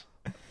ass?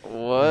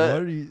 What?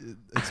 are you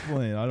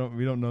explain?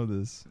 We don't know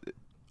this.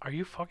 Are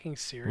you fucking We're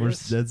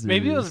serious? dead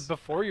Maybe it was serious.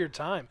 before your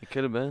time. It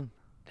could have been.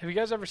 Have you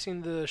guys ever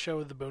seen the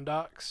show The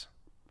Boondocks?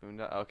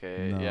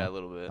 Okay, No, yeah, a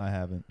little bit. I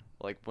haven't.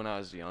 Like when I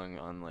was young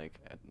on like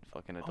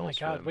fucking Adult Oh my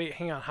God! Swim. Wait,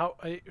 hang on.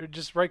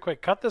 Just right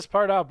quick, cut this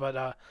part out. But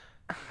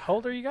how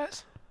old are you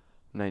guys?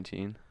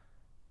 19.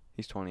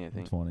 He's 20, I I'm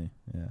think. 20.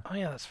 Yeah. Oh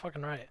yeah, that's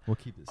fucking right. We'll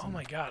keep this. Oh in.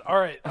 my God! All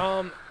right.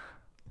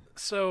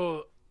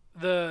 So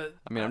the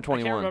I mean, I'm I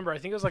 21. can't remember. I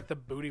think it was like the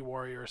Booty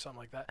Warrior or something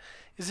like that.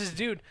 Is this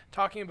dude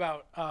talking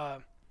about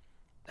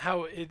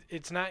how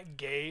it's not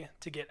gay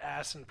to get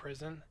ass in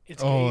prison?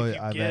 It's gay if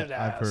you get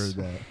ass. I've heard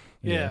that.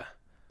 Yeah.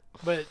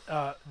 But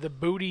the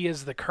booty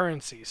is the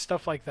currency,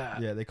 stuff like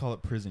that. Yeah, they call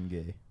it prison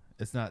gay.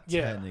 It's not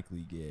Yeah.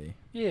 technically gay.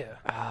 Yeah.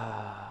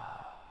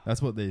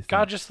 That's what they think.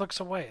 God just looks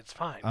away. It's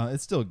fine.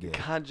 It's still gay.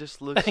 God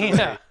just looks Yeah.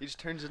 away. He just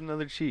turns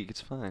another cheek.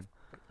 It's fine.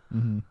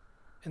 Mm-hmm.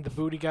 And the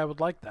booty guy would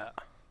like that.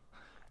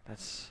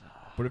 That's.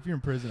 But if you're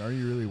in prison, are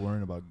you really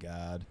worrying about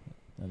God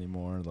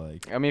anymore?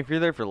 Like, I mean, if you're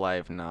there for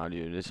life, no,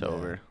 dude, it's yeah,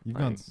 over. You've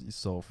Like, gone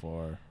so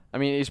far. I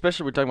mean,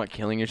 especially we're talking about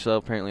killing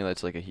yourself. Apparently,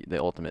 that's like the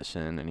ultimate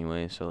sin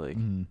anyway. So like,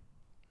 Mhm.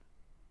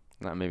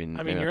 not maybe. I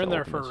maybe mean, not you're the in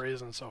there for ultimate a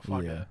reason, so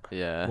fuck Yeah. it.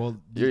 Yeah. Well,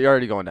 you're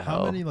already going to how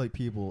hell. many like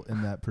people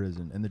in that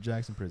prison, in the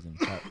Jackson prison,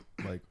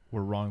 like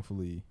were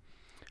wrongfully?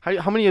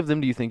 How many of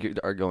them do you think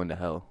are going to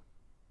hell?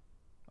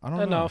 I don't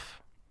know.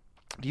 Enough.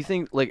 Do you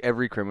think like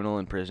every criminal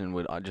in prison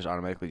would just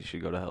automatically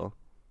should go to hell?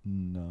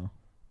 No.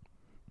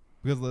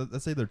 Because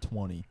let's say they're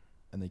 20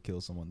 and they kill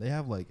someone, they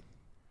have like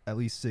at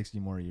least 60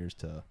 more years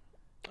to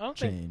I don't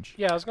think. change.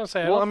 Yeah, I was gonna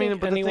say. Well, I I don't mean,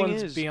 think but the thing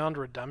anyone's is- beyond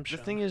redemption.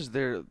 The thing is,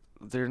 they're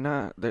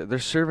not they're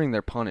serving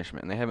their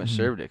punishment. And they haven't Mhm.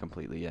 served it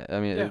completely yet. I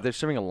mean, Yeah. they're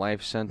serving a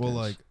life sentence. Well,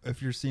 like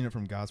if you're seeing it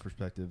from God's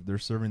perspective, they're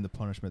serving the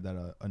punishment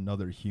that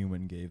another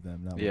human gave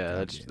them. Not what yeah,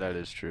 God gave that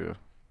them. is true.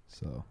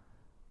 So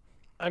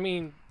I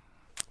mean,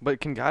 But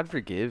can God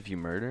forgive you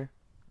murder?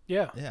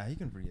 yeah. yeah, he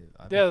can forgive.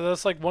 Yeah,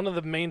 that's like one of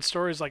the main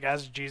stories. Like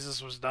as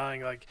Jesus was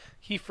dying, like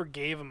he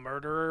forgave a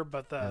murderer,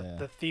 but Yeah.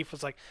 the thief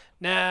was like,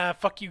 "Nah,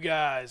 fuck you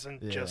guys,"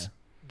 and Yeah. just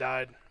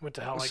died, went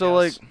to hell. So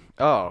I guess. like,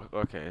 oh,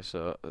 okay.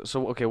 So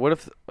okay. What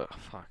if?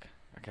 Fuck.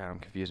 Okay, I'm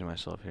confusing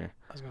myself here.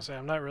 I was gonna say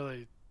I'm not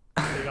really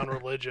big on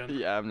religion.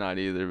 Yeah, I'm not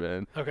either,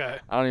 man. Okay.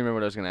 I don't even remember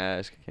what I was gonna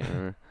ask. I can't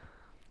remember.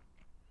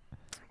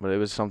 But it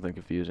was something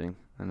confusing.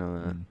 I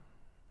know that. Mm.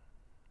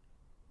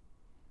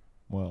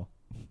 Well,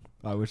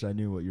 I wish I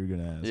knew what you were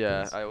gonna ask.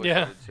 Yeah, 'cause- I wish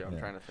Yeah. I did too. I'm Yeah.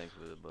 trying to think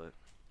of it, but.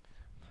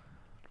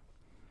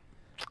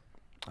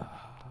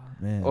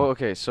 man. Oh,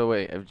 okay. So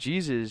wait, if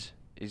Jesus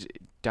is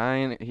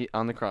dying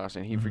on the cross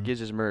and he Mhm. forgives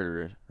his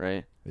murderer,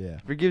 right? Yeah.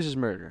 Forgives his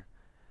murder.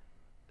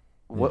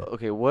 What? Yeah.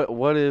 Okay.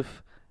 What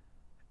if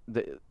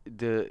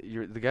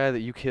the guy that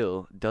you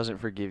kill doesn't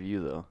forgive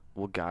you though?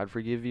 Will God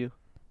forgive you?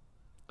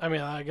 I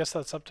mean, I guess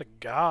that's up to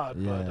God.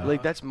 But, Yeah.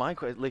 Like that's my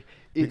question. Like,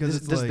 Because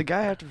it's does the like-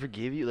 guy have to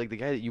forgive you? Like the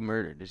guy that you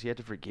murdered, does he have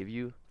to forgive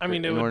you? I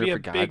mean, it in would order be for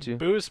a God big to?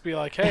 boost. Be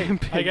like, hey, I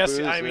Big guess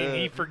boost, I mean yeah.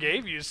 he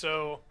forgave you,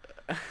 so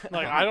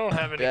like I don't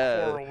have any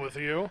Yeah. quarrel with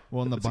you.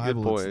 Well, in the That's a good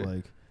Bible, it's point.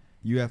 like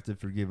you have to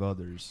forgive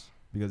others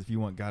because if you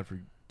want God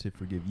to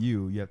forgive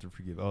you, you have to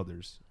forgive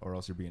others, or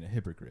else you're being a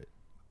hypocrite.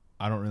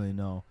 I don't really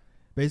know.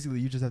 Basically,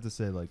 you just have to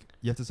say like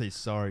you have to say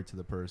sorry to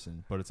the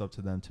person, but it's up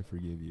to them to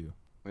forgive you.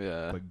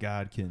 Yeah. But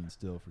God can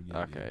still forgive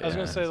you. Okay. I was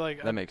yeah. gonna say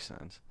like That makes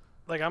sense.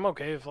 like I'm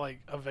okay if like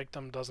a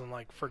victim doesn't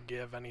like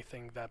forgive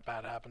anything that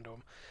bad happened to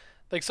him.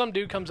 Like some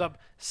dude comes up,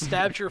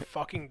 stabs your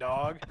fucking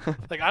dog.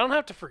 Like I don't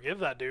have to forgive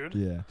that dude.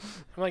 Yeah.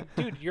 I'm like,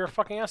 dude, you're a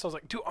fucking asshole. I was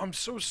like, dude, I'm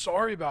so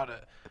sorry about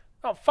it.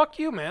 Oh, fuck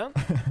you, man.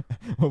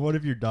 But what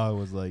if your dog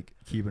was like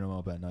keeping him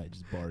up at night,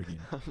 just barking?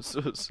 I'm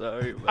so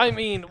sorry. Man. I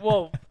mean,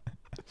 well,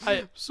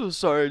 I'm so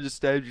sorry I just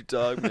stabbed your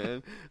dog,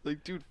 man.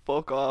 Like, dude,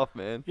 fuck off,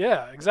 man.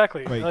 yeah,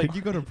 exactly. Wait, like, could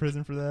you go to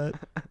prison for that?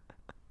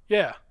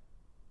 yeah.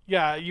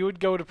 Yeah, you would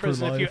go to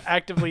prison if you life?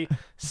 actively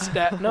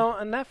stab. No,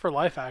 and not for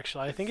life,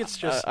 actually. I think it's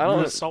just I don't-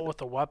 you assault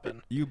with a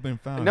weapon. You've been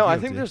found. No, I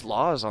guilty. think there's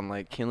laws on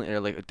like killing or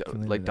like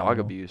Killing like an dog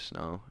animal. abuse.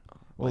 No.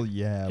 Well,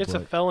 yeah, It's a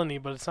but felony,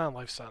 but it's not a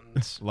life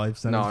sentence. life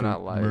sentence for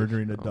not life,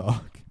 murdering a no.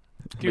 dog.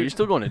 But you're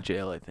still going to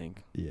jail, I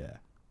think. Yeah,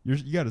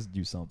 you got to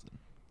do something.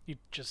 You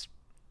just,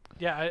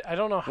 yeah, I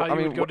don't know how Well, I you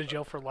mean, would go what- to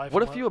jail for life.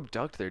 What if unless- you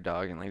abduct their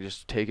dog and like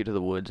just take it to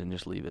the woods and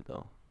just leave it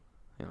though?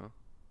 You know,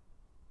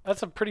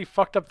 That's a pretty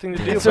fucked up thing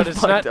to do, It's but a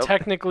it's not fucked up-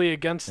 technically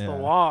against the Yeah.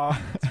 law.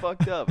 it's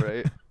fucked up,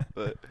 right?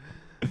 But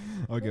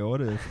Okay,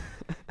 what if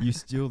you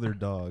steal their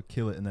dog,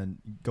 kill it, and then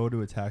go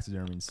to a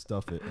taxidermy and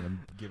stuff it, and then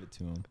give it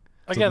to them?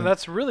 Again, then-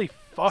 that's really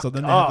fucked then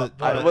they have up. the-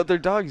 but- but their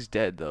dog's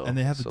dead though. And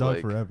they have the so, dog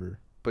like, forever.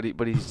 But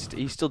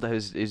he still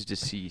is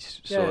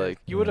deceased. yeah, So like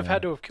you would have Yeah.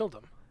 had to have killed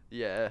him.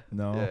 yeah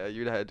No. yeah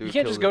you'd have had to. You have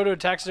can't just killed go to a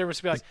taxidermist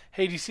and be like,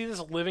 "Hey, do you see this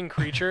living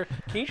creature?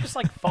 Can you just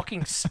like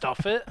fucking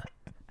stuff it?"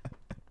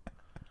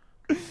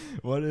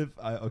 What if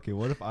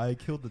I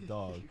killed the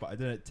dog, but I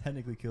didn't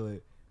technically kill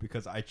it,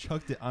 because I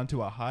chucked it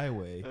onto a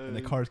highway and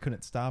the cars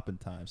couldn't stop in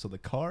time, so the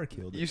car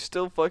killed it. You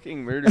still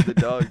fucking murdered the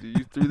dog, dude.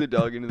 You threw the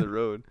dog into the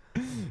road.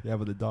 Yeah,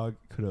 but the dog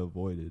could have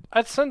avoided.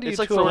 I'd send you It's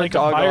like to throwing a a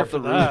dog fire off for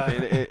the roof. that.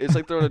 And it's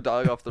like throwing a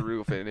dog off the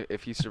roof, and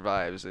if he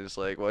survives, it's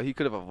like, well, he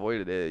could have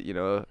avoided it. You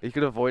know, he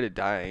could have avoided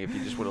dying if he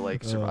just would have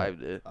like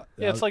survived it.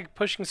 Yeah, it's like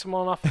pushing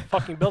someone off a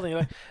fucking building. You're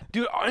like,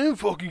 dude, I didn't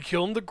fucking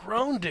kill him. The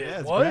ground did. yeah,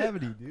 it's What?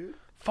 gravity, dude.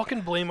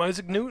 Fucking blame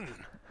Isaac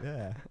Newton.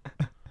 Yeah.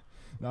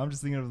 No, I'm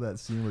just thinking of that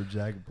scene where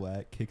Jack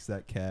Black kicks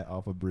that cat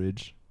off a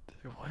bridge.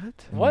 What?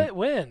 And What?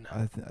 When?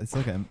 It's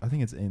like I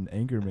think it's in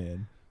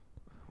Anchorman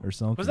or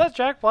something. Was that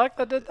Jack Black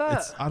that did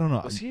that? I don't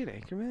know. Was he an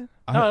Anchorman?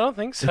 No, I don't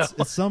think so.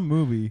 It's some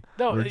movie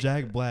No, where it-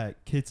 Jack Black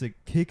kicks a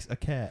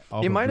cat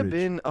off It a might have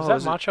bridge. been. Was Oh, that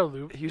was it Macho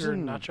Lube? he was or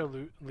in-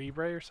 Nacho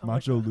Libre or something?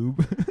 Macho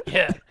Lube?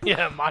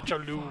 Yeah, Macho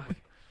Lube.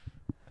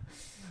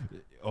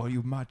 Oh,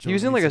 you macho. He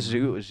was in like a Lisa.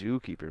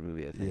 zookeeper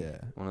movie, I think. Yeah.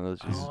 One of those.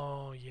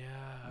 Oh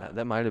yeah.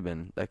 That might have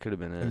been. That could have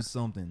been It it. was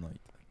something like.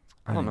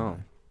 I don't know.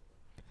 Anyway,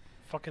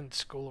 Fucking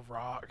School of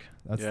Rock,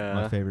 That's Yeah.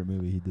 my favorite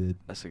movie he did.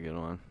 That's a good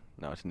one.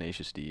 No,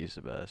 Tenacious D is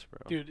the best, bro.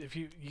 dude. If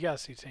you gotta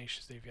see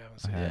Tenacious D if you haven't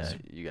seen I it. have. Yeah,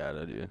 you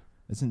gotta, dude.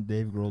 Isn't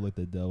Dave Grohl like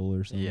the devil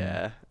or something?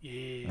 Yeah,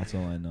 Yeah. That's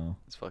all I know.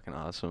 it's fucking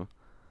awesome.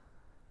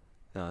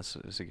 No, it's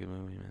a good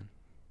movie, man.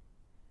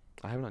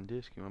 I have it on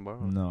disc. You wanna borrow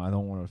it? No, I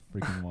don't want to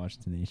freaking watch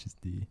Tenacious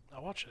D.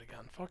 I'll watch it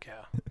again. Fuck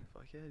yeah.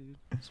 Fuck yeah, dude.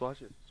 Let's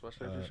watch it. Let's watch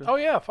that Uh, show. Oh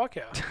yeah. Fuck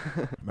yeah.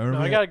 Remember No,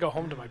 I me- gotta go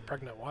home to my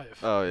pregnant wife.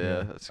 Oh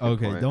yeah, that's a good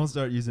Okay, point. don't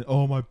start using.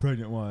 Oh, my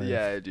pregnant wife.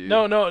 Yeah, dude.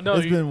 No.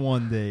 It's You, been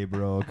one day,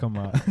 bro. Come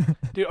on.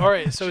 dude. All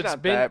right. So she's it's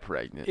not been. that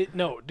pregnant.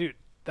 No, dude.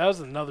 That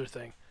was another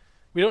thing.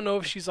 We don't know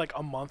if she's like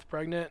a month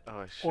pregnant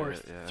Oh shit. or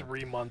yeah.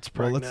 3 months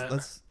Well, pregnant.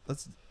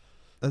 let's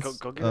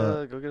Go get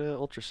a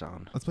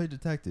ultrasound. let's play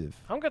detective.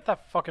 I don't get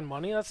that fucking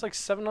money. That's like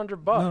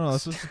 $700. No,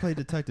 let's just play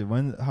detective.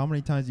 How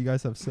many times do you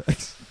guys have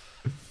sex?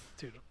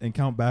 Dude. And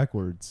count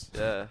backwards.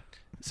 Yeah.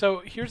 So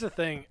here's the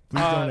thing.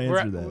 Please don't we're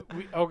answer at-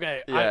 that.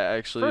 Okay. Yeah,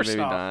 actually, first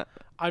maybe off, not.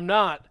 I'm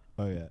not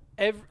Oh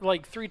yeah.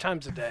 like 3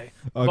 times a day,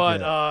 Okay.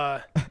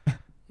 but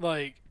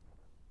like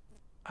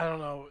I don't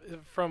know.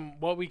 From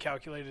what we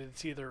calculated,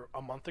 it's either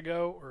a month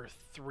ago or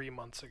 3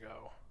 months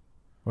ago.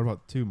 What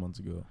about 2 months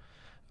ago?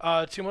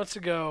 2 months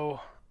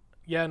ago.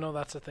 Yeah, no,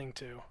 that's a thing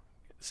too.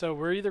 So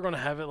we're either gonna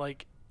have it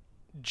like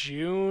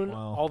June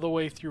Wow. all the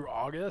way through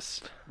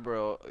August.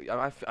 Bro,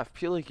 I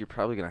feel like you're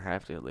probably gonna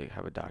have to like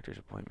have a doctor's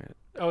appointment.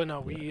 Oh no,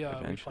 we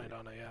eventually. planned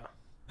on it. Yeah.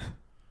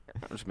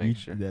 I'm just making You-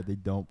 sure. that they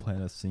don't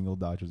plan a single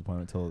doctor's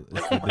appointment until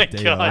it's Oh the my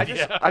day God, of.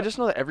 yeah. I just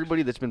know that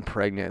everybody that's been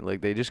pregnant, like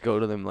they just go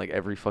to them like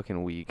every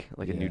fucking week,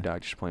 like a new Yeah.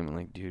 doctor's appointment.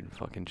 Like, dude,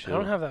 fucking I chill.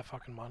 don't have that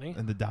fucking money.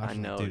 And the doctor's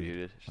I know, like,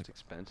 dude. It's like, just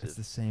expensive. it's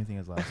the same thing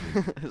as last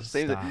week. It's the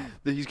same Stop.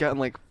 that he's gotten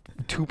like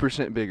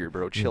 2% bigger,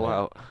 bro. Chill Yeah.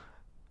 out.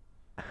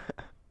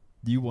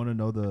 Do you want to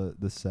know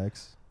the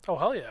sex? Oh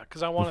hell yeah,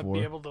 because I want to be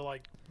Before? able to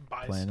like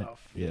buy Plan it?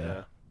 stuff.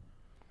 Yeah.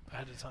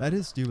 Ahead of time. That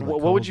is stupid. What,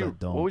 like what would couples you that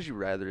don't. What would you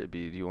rather it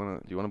be? Do you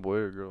want a boy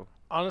or a girl?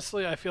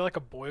 Honestly, I feel like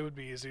a boy would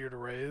be easier to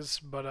raise,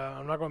 but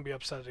I'm not going to be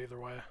upset either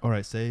way. All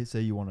right, say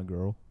you want a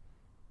girl.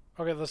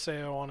 Okay, let's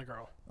say I want a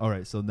girl. All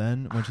right, so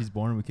then when she's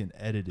born, we can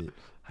edit it.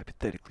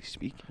 Hypothetically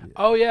speaking.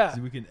 Oh yeah,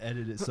 So we can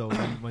edit it so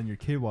when your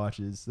kid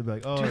watches, they'll be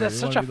like, "Oh, dude, that's you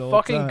such wanted a me the whole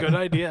fucking time." good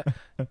idea.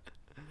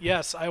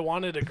 Yes, I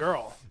wanted a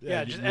girl. Yeah, Yeah,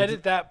 you- just you edit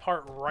just- that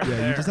part right Yeah,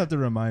 there. you just have to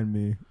remind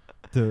me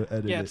to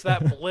edit yeah, it. it's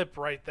that blip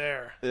right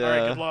there. All right,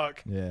 Yeah. good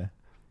luck. Yeah.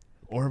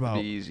 Or It'd about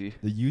be easy.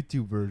 the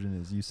YouTube version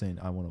is you saying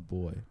I want a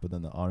boy, but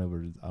then the audio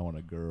version is I want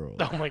a girl.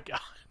 Oh my god.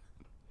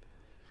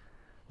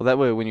 Well, that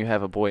way when you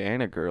have a boy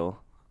and a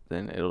girl,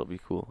 then it'll be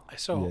cool.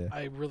 Yeah.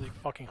 I really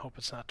fucking hope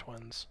it's not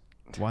twins.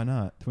 Why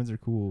not? Twins are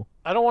cool.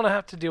 I don't want to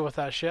have to deal with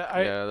that shit.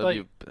 Yeah,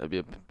 like, that'd be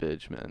a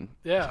bitch, man.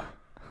 yeah.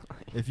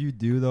 If you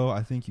do though,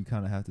 I think you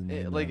kind of have to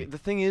name Like them. the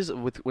thing is,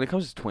 when it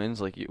comes to twins,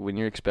 like when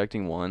you're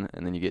expecting one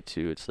and then you get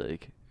two, it's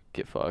like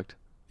get fucked.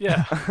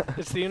 Yeah.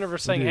 It's the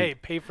universe saying, Dude, "Hey,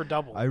 pay for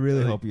double." I really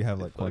like, hope you have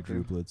like fuck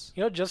them. quadruplets.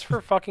 You know, just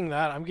for fucking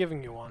that, I'm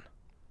giving you one.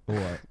 Or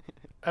what?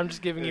 I'm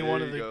just giving you There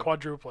one you of the go.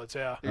 quadruplets.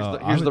 Yeah. Here's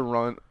I'm- the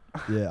runt.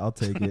 Yeah, I'll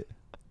take it.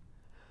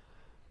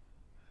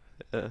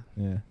 Yeah.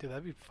 Yeah. Dude,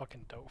 that'd be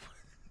fucking dope.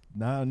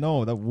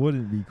 No, that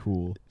wouldn't be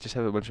cool. Just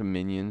have a bunch of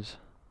minions.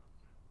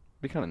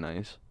 Be kind of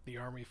nice. The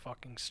army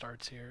fucking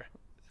starts here.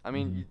 I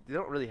mean, Mhm. you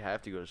don't really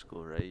have to go to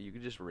school, right? You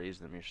could just raise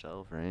them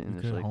yourself, right? You And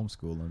could just like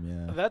homeschool them,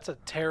 yeah. That's a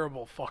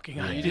terrible fucking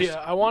Yeah. idea.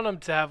 I want them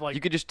to have like. you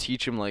could just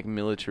teach them like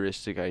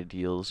militaristic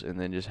ideals, and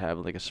then just have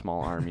like a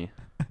small army.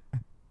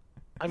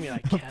 I mean, I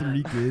can.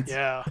 3 kids.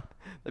 Yeah.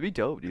 That'd be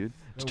dope, dude.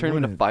 That Just turn them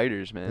into wouldn't.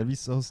 fighters, man. That'd be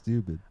so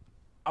stupid.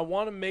 I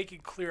want to make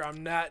it clear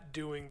I'm not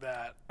doing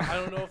that. I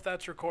don't know if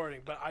that's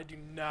recording, but I'm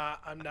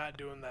not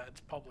doing that. It's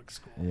public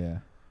school. Yeah.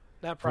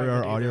 Not For private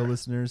our audio either.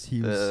 listeners,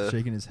 he was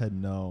shaking his head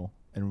no,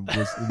 and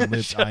was in the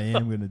lips. I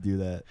am gonna do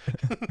that.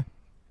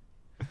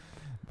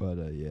 But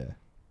yeah,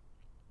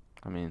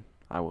 I mean,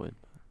 I would.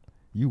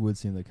 you would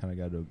seem the kind of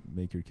guy to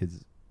make your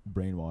kids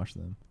brainwash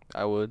them.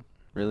 I would.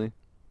 Really?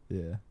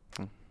 Yeah.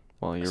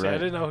 Well, you're See, I right.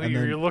 didn't know who And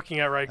you're then- looking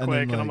at right and quick,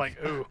 then, and I'm like-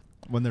 like, ooh.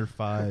 When they're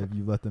 5,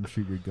 you let them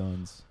shoot your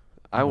guns.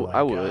 I Oh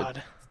would. my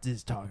God.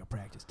 This talk of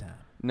practice time.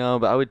 No,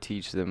 but I would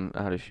teach them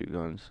how to shoot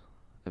guns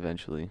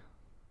eventually in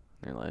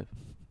their life.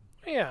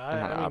 Yeah, And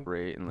how to I mean,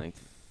 operate and like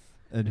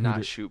And who not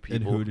to, shoot and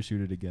people. who to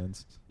shoot it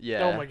against.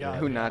 Yeah. Oh my God,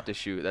 Who yeah. not to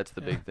shoot. That's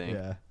the Yeah. big thing.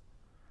 Yeah.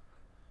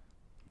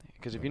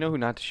 Because if you know who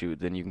not to shoot,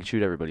 then you can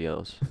shoot everybody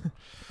else.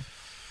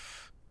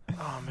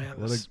 oh man,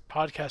 What this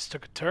podcast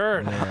took a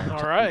turn. Yeah. All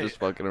I'm right. just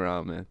fucking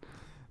around, man.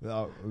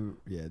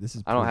 Yeah, this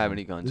is. I don't have prison.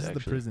 any guns, This is the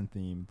actually. prison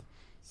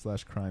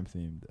themed / crime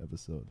themed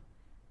episode.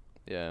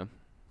 Yeah.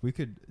 We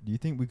could. Do you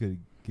think we could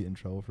get in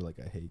trouble for like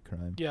a hate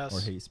crime? Yes.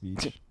 Or hate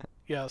speech?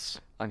 Yes.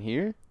 On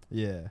here?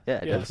 Yeah.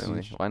 Yeah, Yes.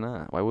 definitely. Why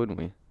not? Why wouldn't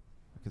we?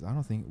 Because I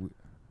don't think we.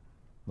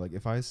 Like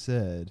if I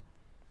said.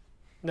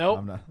 Nope.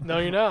 I'm not. No,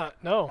 you're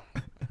not. No.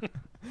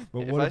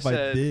 But If what I if I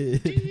said,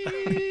 did?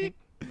 "Beep."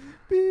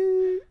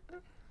 Beep.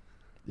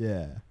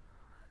 Yeah.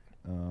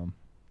 All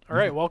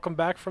right. Welcome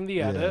back from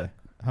the edit. Yeah.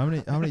 How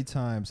many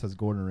times has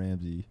Gordon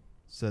Ramsay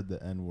said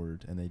the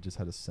N-word and they just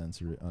had to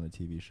censor it on a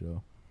TV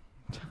show?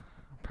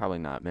 Probably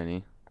not many.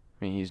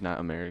 I mean, he's not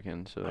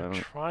American, so I I'm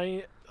don't.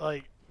 trying.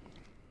 Like,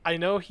 I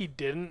know he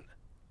didn't.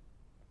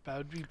 That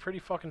would be pretty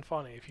fucking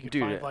funny if you could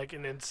Dude, find like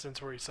an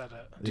instance where he said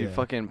it. Dude, Yeah.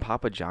 fucking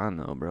Papa John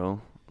though,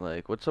 bro.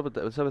 Like, what's up with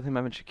that? What's up with him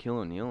having Shaquille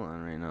O'Neal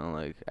on right now?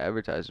 Like,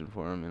 advertising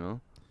for him, you know?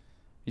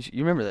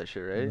 You remember that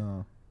shit, right?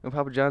 No. When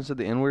Papa John said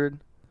the N-word,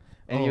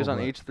 and he Oh, was on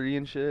but- H3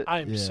 and shit.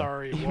 I'm Yeah.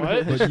 sorry.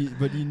 What?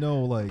 but you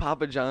know like.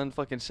 Papa John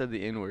fucking said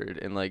the N-word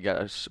and like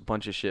got a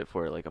bunch of shit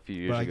for it like a few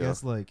years But I ago.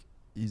 guess like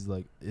he's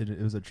like it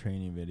was a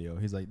training video.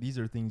 He's like these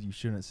are things you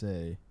shouldn't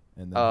say,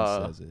 and then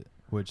he says it,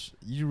 which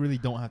you really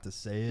don't have to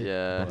say it.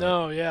 Yeah. but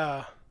No.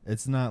 Yeah.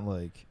 It's not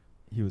like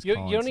he was. You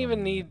calling don't even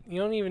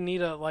someone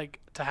need a like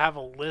to have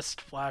a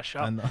list flash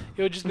that. I up. know.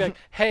 It would just be like,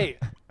 hey,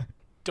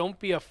 don't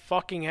be a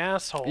fucking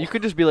asshole. You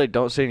could just be like,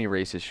 don't say any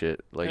racist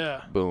shit. Like,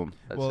 Yeah. boom.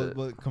 That's well, it.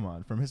 but come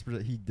on, from his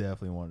perspective, he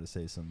definitely wanted to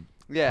say some.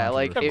 Yeah,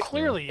 like controversial Yeah, if, stuff.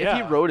 clearly, if he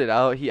yeah. wrote it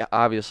out, he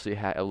obviously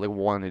had like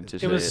wanted to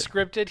say It was it.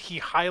 scripted.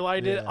 He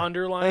highlighted it, Yeah.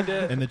 underlined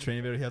it. In the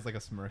training video, he has like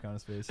a smirk on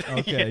his face.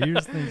 Okay,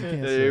 here's things you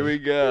can't say. There we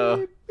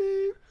go.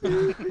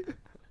 Beep, beep.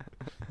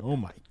 Oh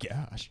my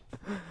gosh,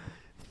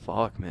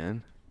 Fuck,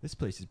 man. this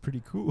place is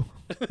pretty cool.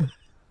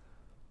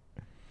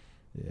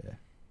 Yeah.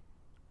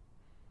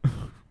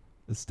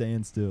 It's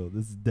staying still.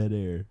 This is dead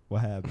air.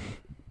 What happened?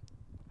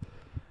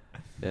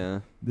 Yeah.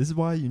 This is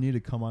why you need to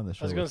come on the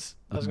show. I was gonna, with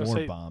I was more gonna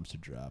say. bombs to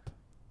drop.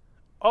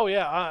 Oh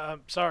yeah,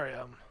 I'm sorry.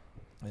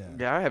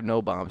 Yeah, I have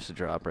no bombs to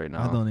drop right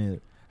now. I don't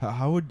either.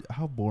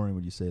 How boring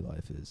would you say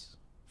life is?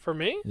 For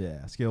me,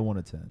 Yeah, scale 1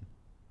 to 10.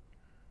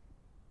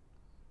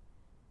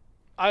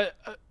 I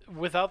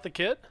without the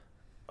kid,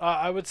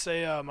 I would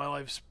say my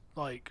life's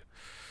like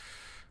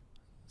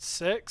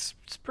 6.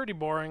 It's pretty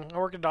boring. I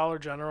work at Dollar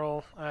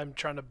General. I'm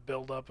trying to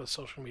build up a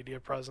social media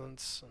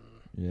presence,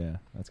 and Yeah,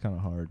 that's kind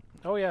of hard.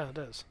 oh yeah, it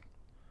is.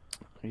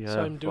 Yeah,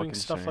 So I'm doing fucking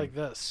stuff same. like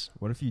this.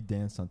 What if you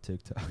danced on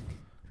TikTok?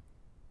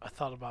 I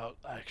thought about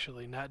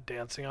actually not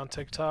dancing on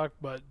TikTok,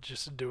 but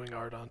just doing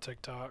art on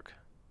TikTok.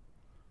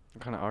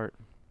 What kind of art?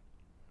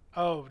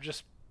 Oh,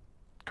 just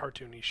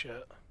cartoony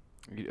shit.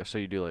 So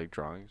you do like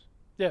drawings?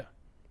 Yeah.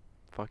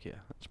 Fuck yeah,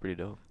 that's pretty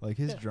dope. Like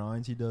his Yeah.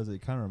 drawings he does,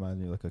 it kind of reminds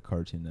me of like a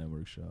Cartoon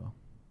Network show.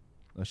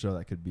 A show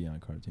that could be on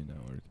Cartoon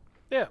Network.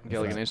 Yeah. You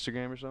got like an that?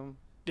 Instagram or something?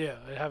 Yeah,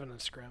 I have an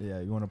Instagram. Yeah,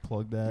 you want to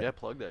plug that? Yeah,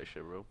 plug that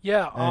shit, bro.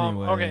 Yeah.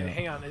 Anyway, Okay, yeah.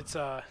 hang on.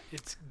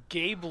 It's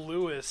Gabe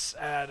Lewis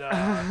at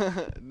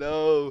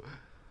No.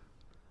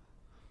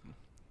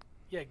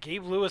 yeah,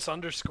 Gabe Lewis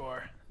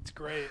 _ It's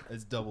great.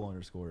 It's double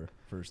underscore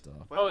first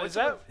off. Oh, is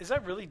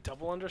that really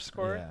double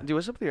underscore? Yeah. Dude,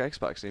 what's up with your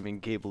Xbox name?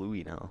 Gabe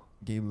Louie now.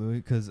 Gabe Louis,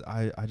 because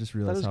I just That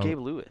realized was how Gabe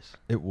Lewis.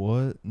 it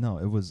was. No,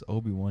 it was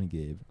Obi-Wan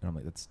Gabe, and I'm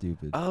like, that's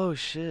stupid. Oh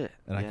shit.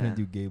 and I Yeah. couldn't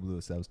do Gabe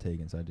Lewis. That was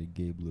taken, so I did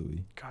Gabe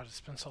Louis. God,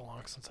 it's been so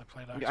long since I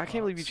played Xbox. I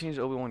can't believe you changed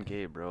Obi-Wan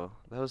Gabe, bro.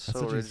 That was That's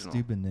so such original. a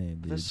stupid name,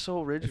 dude. That's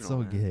so original. It's so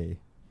man. gay.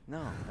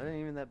 No, that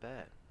ain't even that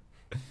bad.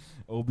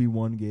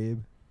 Obi-Wan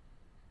Gabe.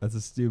 That's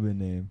a stupid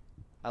name.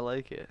 I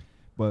like it.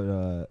 But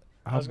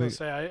I how was gonna big?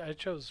 say I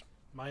chose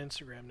my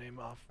Instagram name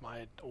off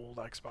my old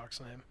Xbox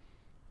name.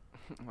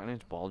 My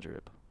name's Ball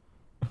Drip.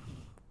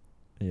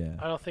 Yeah.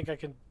 I don't think I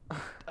can.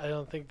 I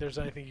don't think there's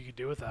anything you could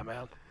do with that,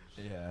 man.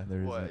 Yeah.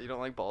 There is. What? You don't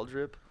like Ball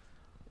Drip?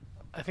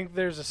 I think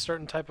there's a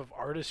certain type of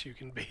artist you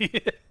can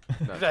be.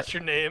 No, if that's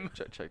your name.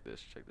 Check this. Check this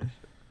shit.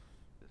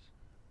 This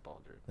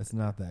Ball Drip. It's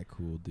not that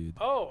cool, dude.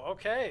 Oh,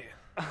 okay.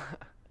 See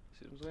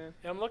what I'm saying?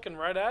 Yeah, I'm looking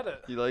right at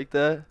it. You like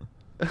that?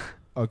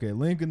 Okay,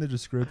 link in the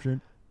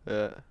description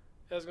Yeah.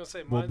 I was gonna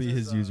say will mine be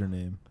his is,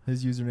 username.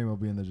 His username will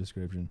be in the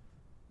description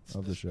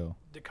of the show.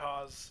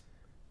 Decause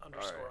 _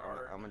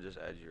 art. I'm gonna just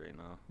add you right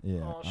now.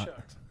 Yeah. Oh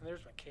shucks. And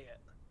there's my cat.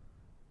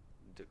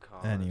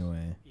 Decause.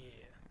 Anyway, Yeah.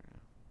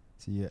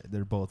 see, yeah,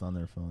 they're both on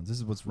their phones. This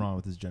is what's wrong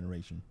with this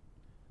generation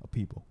of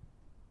people.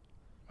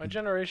 My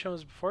generation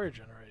was before your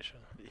generation.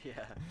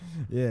 Yeah.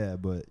 Yeah,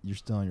 but you're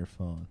still on your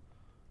phone.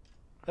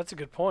 That's a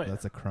good point.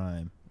 That's a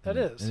crime. That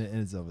in, is. in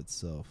and of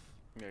itself.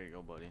 There you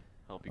go, buddy.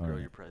 Help you All grow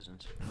right. your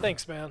presence.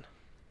 Thanks, man.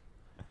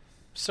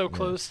 So Yeah.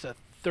 close to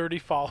 30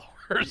 followers.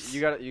 hours.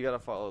 You gotta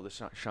follow the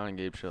Sean and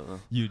Gabe show though.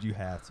 You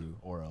have to,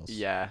 or else.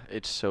 Yeah,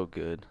 it's so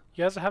good.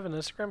 You guys have an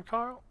Instagram,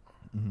 Carl?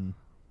 Mm-hmm.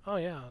 Oh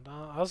yeah,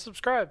 I'll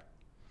subscribe.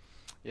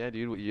 Yeah,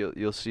 dude,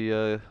 you'll see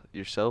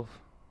yourself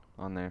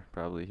on there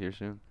probably here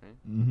soon.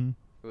 Right? Mm-hmm.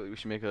 We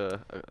should make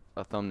a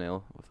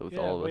thumbnail with Yeah,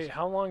 all of wait, us.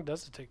 how long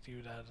does it take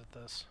you to edit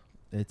this?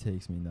 It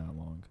takes me not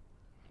long.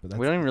 But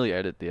We don't even really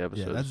edit the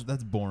episodes. Yeah,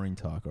 that's boring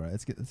talk. All right,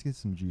 let's get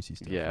some juicy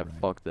stuff. Yeah, all right?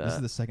 fuck that. This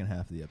is the second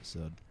half of the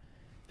episode.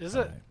 Is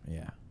All it? right,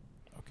 yeah.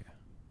 Okay.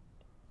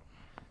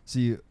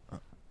 See.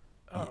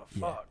 Oh,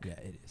 fuck. Yeah,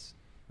 it is.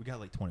 We got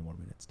like 20 more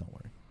minutes. Don't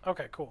worry.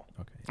 Okay, cool.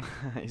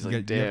 Okay. He's you like, you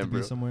have to damn, be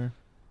bro. somewhere.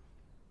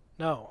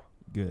 No.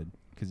 Good,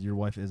 because your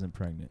wife isn't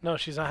pregnant. No,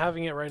 she's not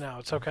having it right now.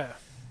 It's okay.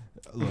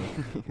 Look,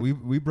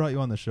 we brought you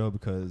on the show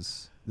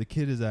because the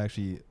kid is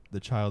actually the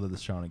child of the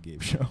Sean and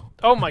Gabe show.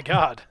 Oh my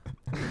god.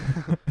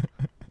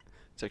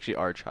 It's actually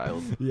our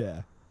child.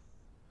 Yeah.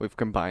 We've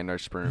combined our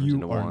sperms You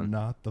into are one.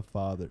 not the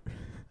father.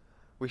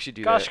 We should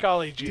do Gosh that.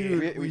 golly gee.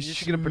 Dude, We we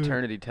should get a should.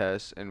 paternity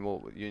test, and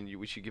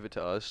we should give it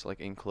to us, like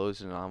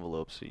enclosed in an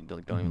envelope, so you don't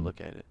even Mhm.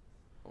 look at it.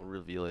 We'll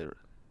reveal it,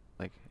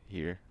 like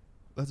here.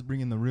 Let's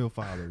bring in the real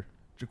father,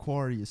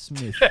 Jaquarius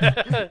Smith.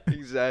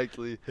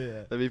 Exactly.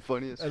 Yeah. That'd be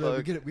funny as And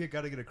then fuck. we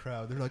gotta get a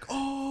crowd. They're like,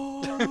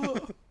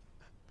 oh.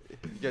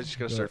 You guys just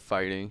gotta start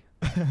fighting.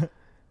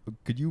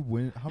 Could you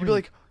win? How You'd many? be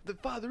like, the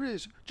father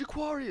is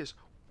Jaquarius.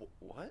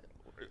 What?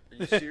 Are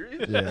you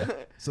serious? Yeah.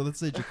 So let's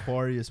say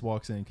Jaquarius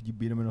walks in. Could you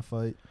beat him in a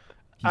fight?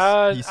 He's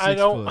I 6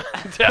 don't.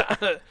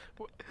 foot.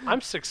 I'm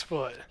 6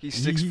 foot. He's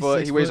He- 6 he's foot.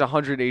 6 He weighs foot.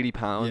 180 Yeah,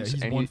 pounds.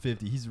 he's and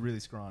 150. He's really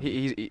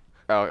scrawny.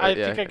 Oh, I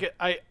yeah. think I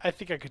could. I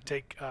think I could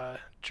take But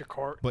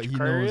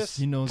Jacarius.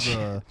 he knows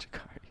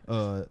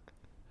Jakari.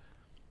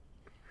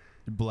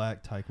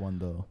 black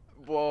taekwondo.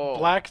 Whoa.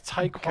 Black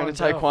taekwondo. What kind of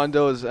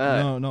taekwondo is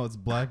that? No, it's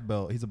black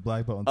belt. He's a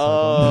black belt in Oh.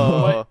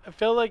 taekwondo. Well, I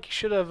feel like you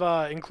should have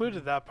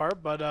included that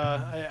part, but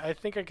I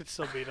think I could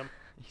still beat him.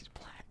 He's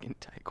black in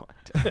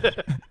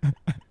taekwondo.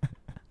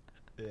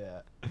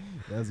 Yeah,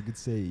 that was a good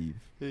save.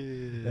 Yeah.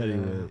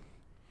 Anyway,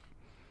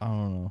 I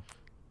don't know.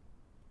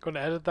 Going to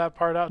edit that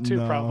part out too,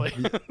 No, probably.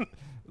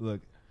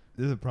 Look,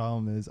 the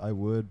problem is I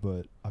would,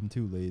 but I'm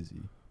too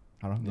lazy.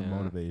 I don't have the Yeah.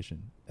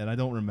 motivation, and I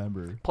don't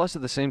remember. Plus,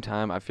 at the same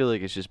time, I feel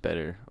like it's just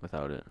better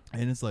without it.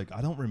 And it's like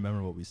I don't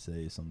remember what we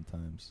say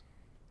sometimes.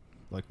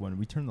 Like when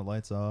we turn the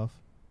lights off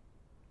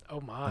Oh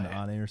and the my.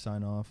 on-air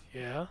sign off,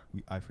 Yeah.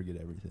 I forget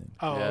everything.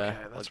 Oh, yeah. okay.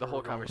 Like That's the where whole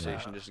we're going with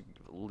conversation that. just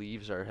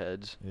leaves our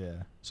heads.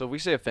 Yeah. So if we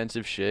say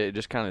offensive shit, it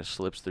just kind of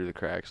slips through the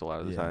cracks a lot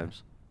of the Yeah.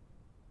 times.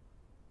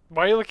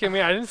 Why are you looking at me?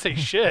 I didn't say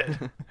shit.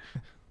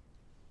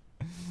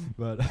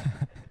 But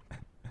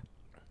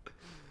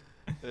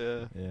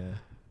Yeah. yeah.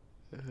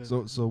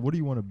 So what do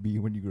you want to be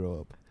when you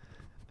grow up?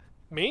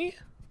 Me?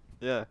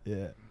 Yeah.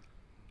 Yeah.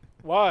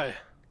 Why?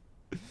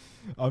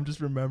 I'm just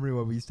remembering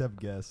what we used to have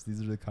guests.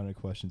 These are the kind of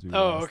questions we would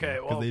Oh, ask okay,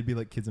 Because well- they'd be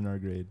like kids in our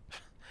grade.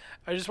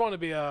 I just want to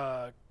be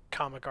a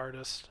comic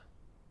artist.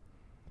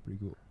 Pretty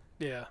cool.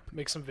 Yeah,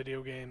 make some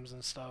video games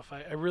and stuff.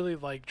 I really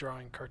like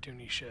drawing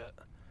cartoony shit.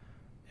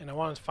 And I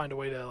want to find a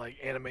way to like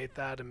animate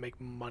that and make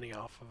money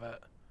off of it.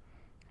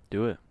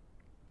 Do it.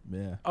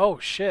 Yeah. Oh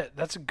shit,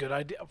 that's a good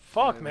idea.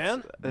 Fuck, Yeah,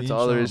 man. That's Me and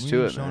all there Sean- is me to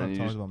and it, Sean man. have You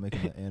talked just- about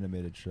making an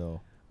animated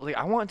show. Like,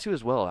 I want to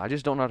as well. I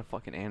just don't know how to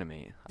fucking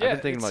animate. Yeah, I've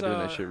been thinking it's, about doing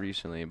that shit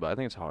recently, but I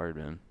think it's hard,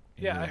 man.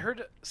 Yeah, I Yeah.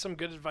 heard some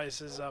good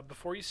advice is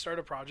before you start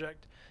a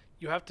project,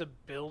 you have to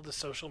build a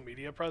social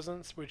media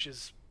presence, which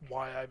is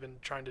why I've been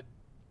trying to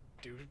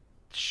do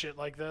shit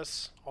like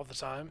this all the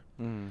time.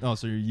 Mm. Oh,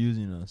 so you're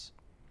using us?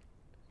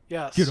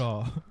 Yes. Get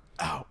off.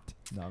 Out.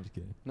 No, I'm just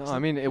kidding. No, I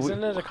mean,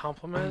 Isn't it a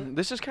compliment?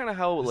 This is kind of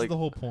how, This like, is the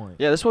whole point.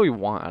 yeah, that's what we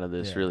want out of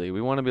this, Yeah. really.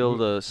 We want to be able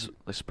to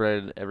like,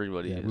 spread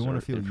everybody's Yeah, we wanna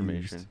feel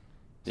information. used.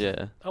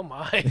 Yeah. Oh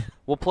my.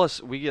 Well, plus,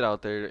 we get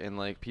out there and,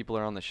 like, people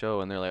are on the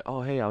show and they're like,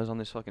 oh, hey, I was on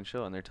this fucking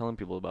show, and they're telling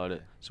people about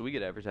it. So we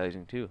get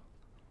advertising, too.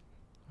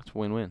 It's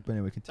win-win. But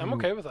anyway, continue.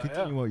 okay with that,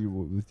 Continue yeah. what you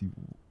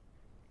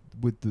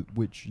with the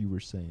which you were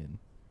saying.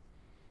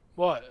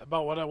 What?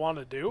 About what I want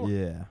to do?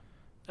 Yeah.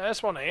 I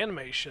just want to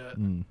animate shit.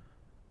 Mm.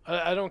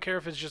 I don't care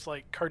if it's just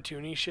like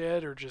cartoony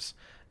shit or just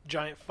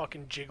giant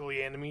fucking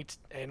jiggly anime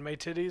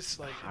titties.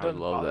 Like, it I would doesn't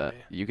love bother that.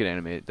 me. You could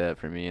animate that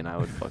for me, and I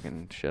would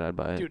fucking shit, I'd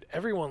buy it. Dude,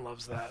 everyone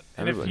loves that.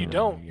 And if Everybody you loves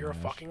don't, it. you're a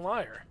Gosh. fucking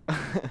liar.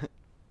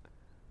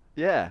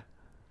 Yeah.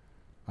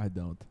 I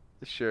don't.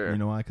 Sure. You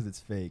know why? Because it's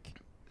fake.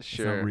 It's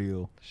Sure. not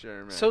real.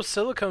 Sure, man. So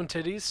silicone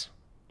titties.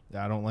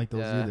 I don't like those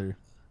Yeah. either.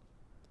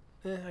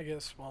 I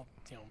guess, well,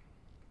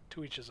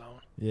 to each his own.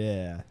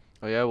 Yeah.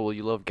 Oh, yeah, well,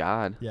 you love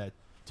God. Yeah.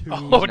 Two.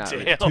 Oh, not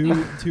really-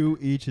 damn. two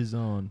each his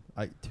own.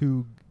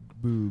 Two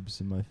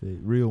boobs in my face,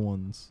 real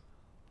ones.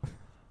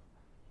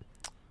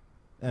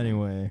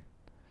 Anyway,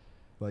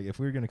 like if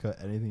we were gonna cut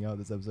anything out of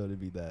this episode, it'd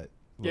be that.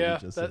 What Yeah, we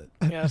just that,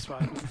 said. yeah, that's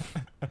fine.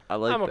 I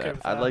like I'm okay that.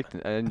 with I that. liked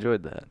it. I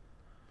enjoyed that.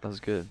 That was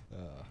good.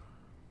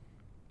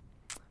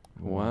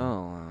 Wow.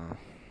 Well,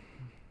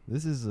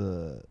 This is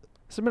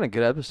this has been a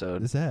good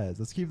episode. this has.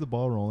 Let's keep the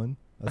ball rolling.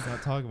 Let's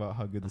not talk about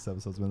how good this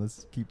episode's been.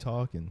 Let's keep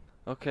talking.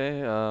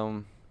 Okay,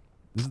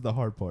 This is the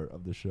hard part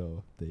of the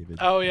show, David.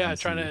 Oh as yeah, you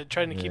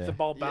trying to see. keep the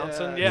ball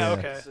bouncing. Yeah. Yeah,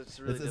 okay. It's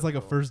really It's like a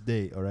difficult. first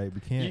date, all right?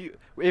 We can't.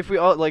 If we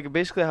all like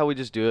basically how we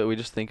just do it, we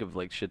just think of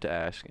like shit to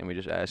ask and we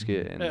just ask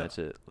it and Yeah. that's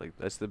it. Like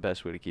that's the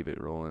best way to keep it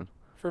rolling.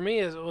 For me,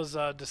 it was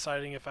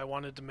deciding if I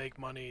wanted to make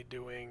money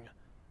doing,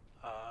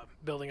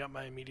 building up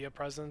my media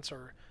presence,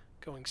 or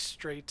going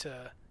straight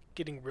to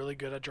getting really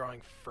good at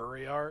drawing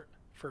furry art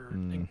for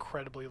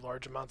incredibly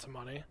large amounts of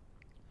money.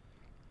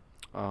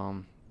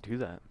 Do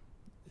that.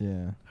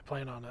 Yeah, I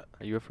plan on it.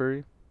 Are you a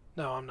furry?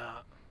 No, I'm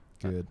not.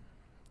 good.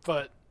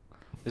 But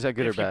Is that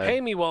good if or you bad? pay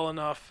me well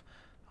enough,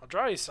 I'll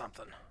draw you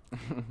something.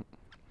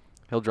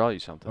 He'll draw you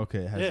something.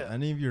 Okay, has Yeah.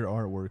 any of your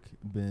artwork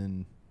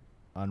been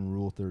on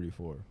Rule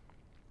 34?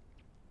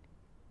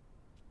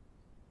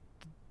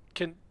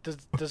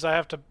 Do I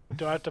have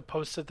to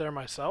post it there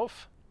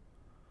myself?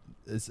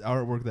 It's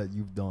artwork that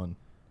you've done,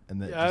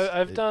 and that Yeah,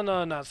 I've done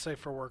not safe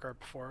for work art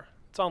before.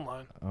 It's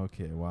online.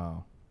 Okay,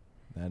 wow,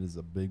 that is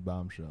a big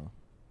bombshell.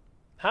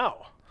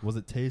 How? Was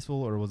it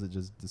tasteful or was it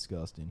just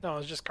disgusting? No,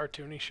 it's just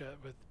cartoony shit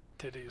with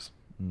titties.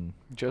 Mm.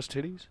 Just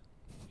titties?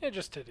 Yeah,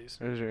 just titties.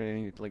 Or is there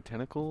any like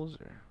tentacles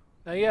or?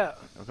 Now, yeah,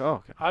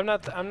 Oh, okay. I'm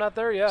not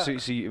there yet.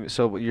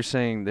 So what you're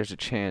saying there's a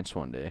chance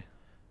one day?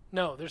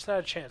 No, there's not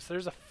a chance.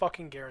 There's a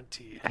fucking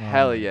guarantee.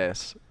 Hell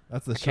yes.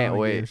 That's the I can't Sean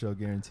wait. Gabe Show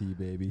guarantee,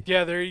 baby.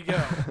 Yeah, there you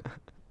go.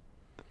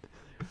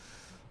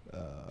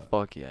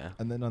 Fuck yeah.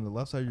 And then on the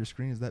left side of your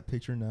screen is that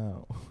picture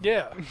now.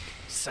 Yeah.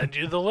 Send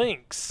you the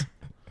links.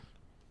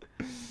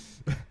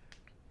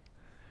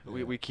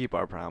 We keep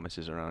our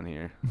promises around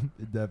here.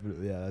 It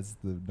definitely, yeah, that's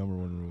the number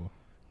one rule.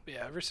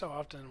 Yeah, every so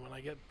often when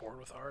I get bored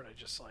with art, I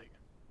just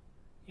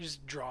you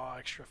just draw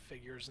extra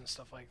figures and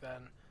stuff like that.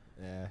 And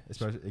Yeah,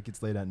 especially it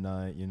gets late at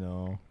night,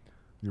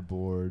 you're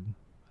bored.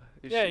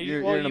 yeah,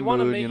 you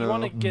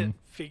want to get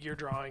figure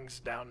drawings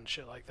down and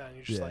shit like that, and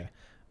you're just Yeah. like,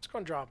 let's go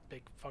and draw a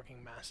big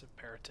fucking massive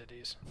pair of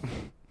titties.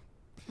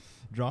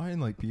 Drawing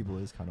like people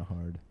is kind of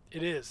hard.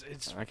 It is.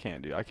 It's I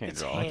can't draw. I can't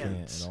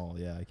Hands. at all.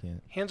 Yeah, I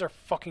can't. hands are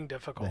fucking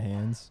difficult. The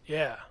hands.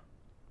 Yeah,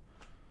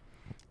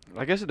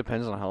 I guess it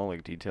depends on how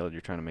like detailed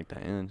you're trying to make the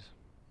hands.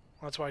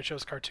 that's why I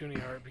chose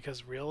cartoony art,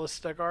 because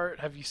realistic art.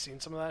 Have you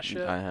seen some of that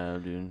shit? I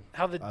have, dude.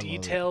 How the I love it.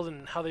 detailed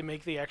and how they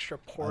make the extra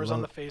pores on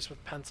the love- face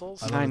with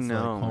pencils. I, love I it's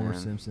know, like Homer man.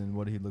 Simpson,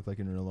 what he looked like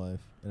in real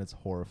life, and it's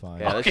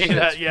horrifying. Yeah, that Okay, shit's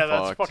that's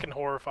fucked. fucking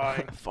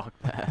horrifying. Fuck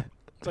that.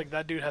 It's like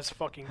that dude has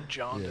fucking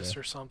jaundice Yeah.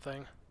 or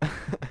something.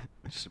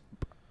 Just-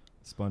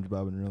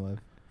 SpongeBob in real life.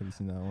 Have you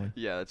seen that one?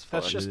 yeah, that's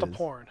That's fucked. just It a is.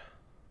 porn.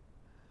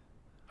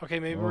 Okay,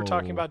 maybe we're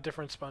talking Oh. about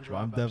different SpongeBob.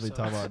 Well, I'm definitely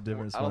talking episodes. about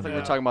different. I don't think Yeah.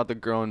 we're talking about the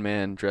grown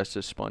man dressed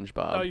as Oh,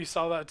 SpongeBob you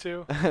saw that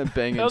too?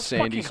 banging That was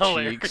Sandy's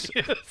fucking cheeks.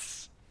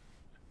 hilarious.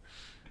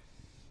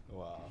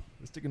 Wow.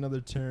 Let's take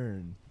another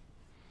turn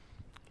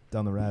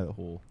down the rabbit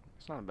hole.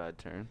 It's not a bad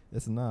turn.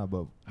 It's not,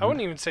 but I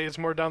wouldn't even say it's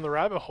more down the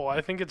rabbit hole.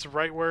 I think it's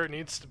right where it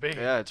needs to be.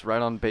 Yeah, it's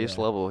right on base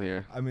Yeah. level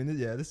here. I mean,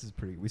 yeah, this is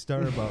pretty. We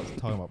started about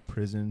talking about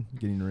prison,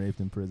 getting raped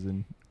in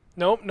prison.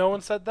 Nope, no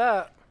one said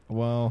that.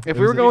 Well, If it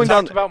we was were a- going We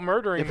down, talked about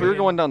murdering. if we were me.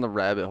 going down the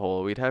rabbit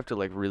hole, we'd have to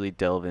like really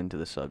delve into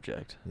the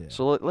subject. Yeah.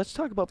 So let's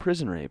talk about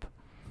prison rape.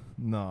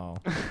 No,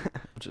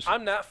 Just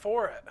I'm not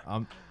for it.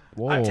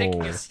 whoa. I'm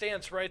taking a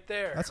stance right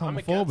there. That's I'm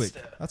homophobic. against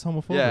it. That's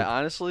homophobic. yeah,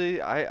 honestly,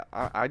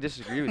 I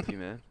disagree with you,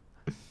 man.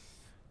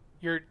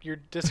 You're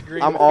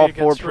disagreeing I'm with all me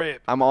for against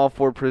rape. I'm all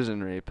for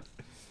prison rape.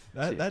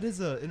 that is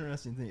a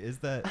interesting thing. Is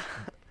that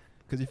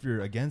because if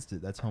you're against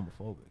it, that's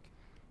homophobic.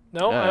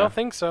 No, Yeah. I don't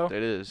think so. It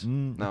is.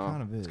 Mm, it No,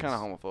 kind of it's is. kind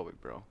of homophobic,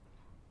 bro.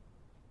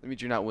 That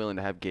means you're not willing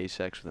to have gay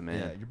sex with a man.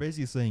 Yeah, you're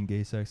basically saying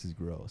gay sex is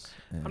gross.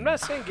 I'm and-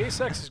 not saying gay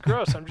sex is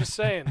gross. I'm just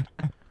saying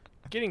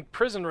getting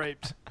prison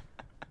raped.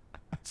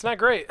 It's not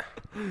great.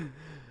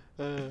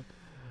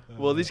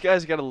 Well, these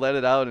guys got to let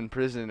it out in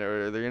prison,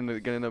 or they're gonna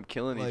end up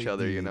killing each Like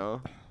other. the- You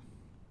know.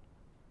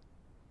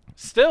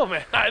 Still,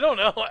 man, I don't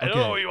know. I don't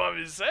know Okay. what you want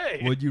me to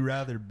say. Would you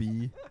rather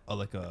be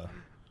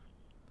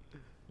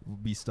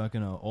be stuck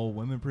in an all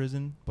women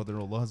prison, but they're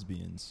all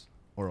lesbians,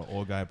 or an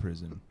all guy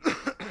prison,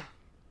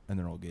 and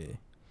they're all gay?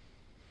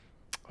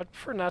 I'd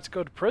prefer not to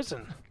go to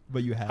prison.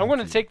 But you have. I'm going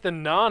to take the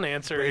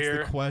non-answer But it's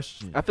here. the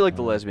question. I feel like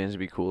the Uh, lesbians would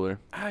be cooler.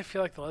 I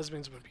feel like the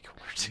lesbians would be cooler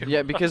too.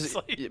 Yeah, because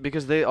honestly.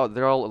 because they're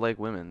all like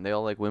women. They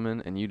all like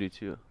women, and you do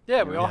too.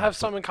 Yeah, we all have but-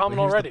 some in but common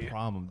here's already. The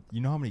problem.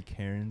 You know how many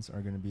Karens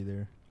are going to be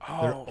there?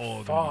 Oh, They're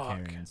all fuck. going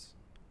to be Karens.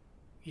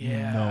 Yeah.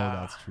 You know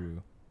that's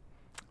true.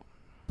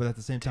 But at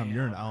the same time,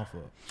 you're an Damn. alpha.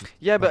 just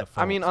Yeah, by but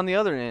I mean, default. on the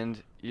other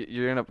end,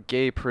 you're in a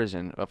gay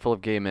prison full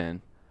of gay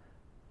men,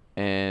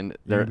 and You're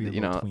they're gonna be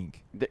a little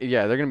twink.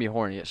 yeah, they're gonna be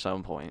horny at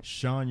some point.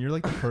 Sean, you're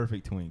like the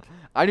perfect twink.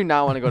 I do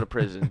not want to go to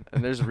prison,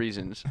 and there's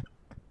reasons.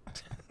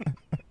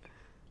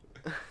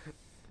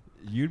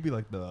 You'd be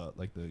like the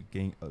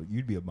gang.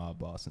 You'd be a mob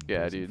boss in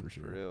Yeah, prison dude, for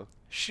sure. real.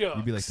 Shucks.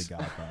 You'd be like the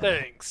Godfather.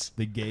 Thanks.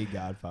 The gay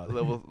Godfather.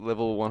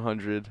 level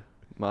 100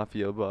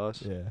 mafia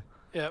boss. Yeah.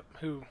 Yep.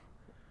 Who?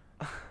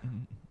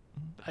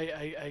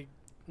 I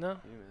no.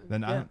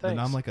 Then Yeah, then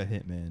I'm thanks. like a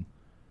hitman.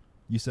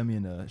 You send me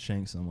in to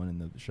shank someone in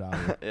the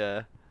shower.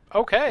 Yeah.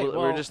 Okay. We're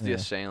well, just the Yeah.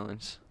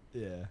 assailants.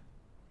 Yeah.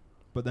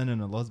 But then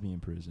in a lesbian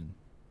prison,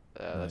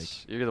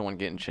 You're the one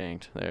getting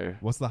shanked there.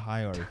 What's the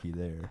hierarchy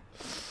there?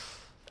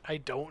 I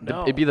don't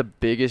know. It'd be the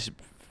biggest,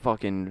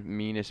 fucking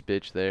meanest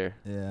bitch there.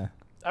 Yeah.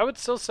 I would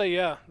still say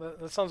yeah.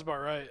 That sounds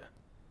about right.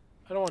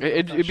 I don't want to.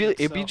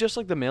 It'd be just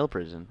like the male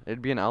prison.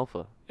 It'd be an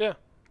alpha. Yeah.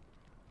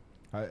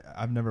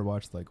 I've never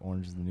watched like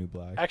Orange is the New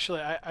Black.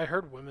 Actually, I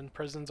heard women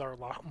prisons are a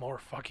lot more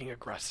fucking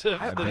aggressive.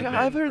 I- than I- men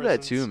I've heard that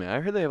prisons. too, man. I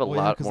heard they have a Well,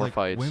 yeah, lot 'cause, more like,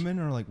 fights. Women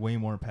are like way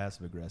more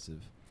passive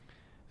aggressive.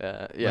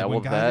 Yeah, Like, well,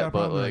 when guys got that, a but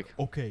problem, they're like,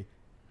 okay.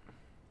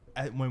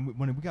 When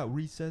we got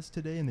recess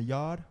today in the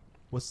yard,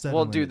 was 7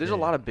 well, in dude, the there's a day.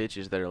 lot of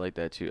bitches that are like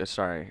that too.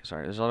 Sorry.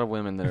 There's a lot of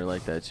women that are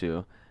like that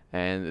too,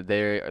 and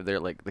they're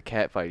like the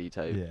cat fighty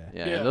type. Yeah.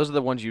 Yeah. And those are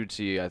the ones you'd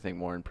see, I think,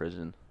 more in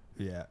prison.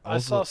 Yeah. I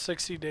saw Also,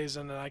 60 Days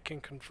In, and I can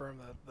confirm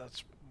that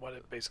that's what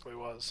it basically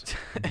was.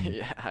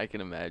 Yeah, I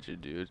can imagine,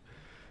 dude.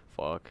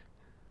 Fuck,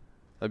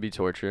 that'd be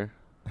torture.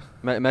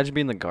 Imagine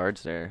being the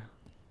guards there.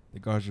 the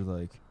guards are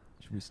like,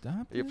 should we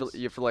stop You have this? to,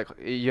 you have to like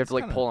It's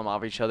kinda- pull them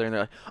off each other, and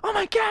they're like, "Oh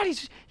my god,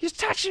 he's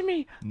touching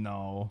me."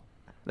 No.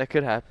 That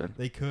could happen.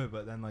 They could,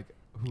 but then like,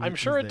 who I'm is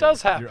sure it there?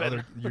 does Your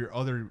happen.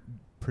 other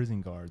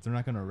prison guards. They're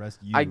not gonna arrest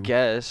you. I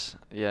guess.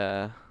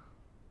 Yeah.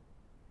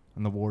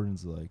 And the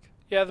warden's like,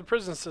 Yeah, the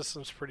prison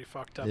system's pretty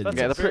fucked up. It That's is.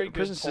 Yeah, a the very good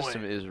prison point.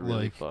 system is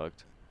really Like,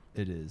 fucked.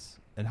 it is.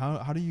 And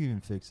how do you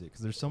even fix it?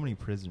 Because there's so many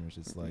prisoners.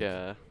 It's like,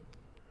 Yeah.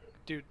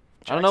 Dude,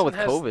 I don't know, with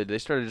Jackson has COVID, they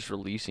started just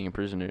releasing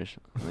prisoners.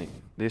 Like,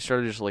 they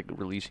started just like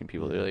releasing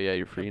people. They're like, yeah,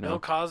 you're free Bill now.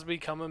 Cosby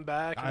coming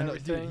back and I know,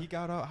 everything. dude. He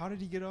got off. How did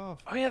he get off?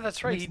 Oh yeah,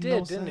 that's right. He Makes no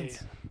did, didn't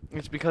sense.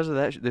 It's because of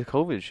that, the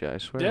COVID shit. I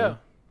swear. he? Yeah.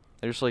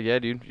 They're just like, yeah,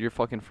 dude, you're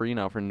fucking free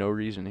now for no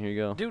reason. Here you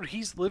go. Dude,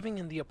 he's living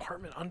in the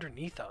apartment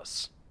underneath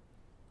us.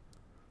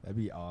 That'd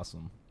be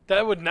awesome.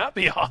 That would not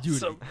be Dude,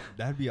 awesome.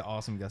 that'd be an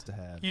awesome guest to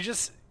have.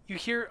 You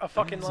hear a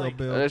fucking So, like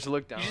Bill, I just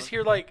look down. you just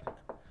hear like,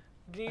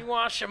 do you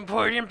want some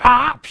pudding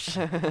pops?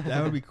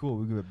 that would be cool.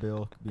 We give it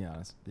Bill. Be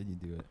honest. Did you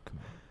do it? Come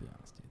on, be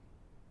honest,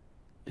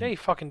 dude. Yeah, he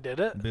fucking did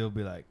it. Bill would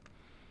be like,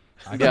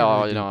 I Yeah, can't well,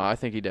 really you do know, it. I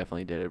think he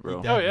definitely did it, He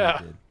bro. definitely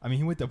yeah. did. I mean,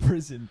 he went to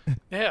prison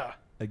Yeah.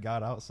 and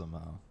got out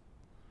somehow.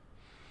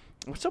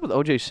 What's up with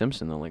O.J.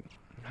 Simpson though? Like,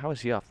 how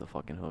is he off the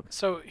fucking hook?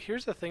 So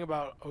here's the thing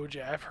about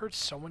OJ. I've heard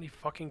so many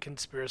fucking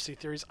conspiracy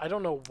theories. I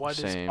don't know what is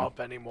Same. up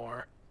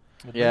anymore.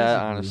 Well,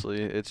 Yeah,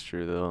 basically, honestly, it's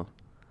true though.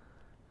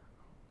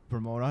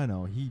 from what I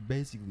know, he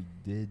basically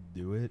did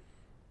do it,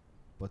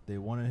 but they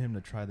wanted him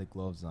to try the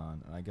gloves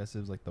on, and I guess it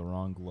was like the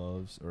wrong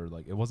gloves, or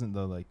like it wasn't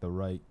the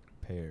right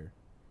pair,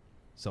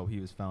 so he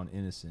was found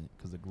innocent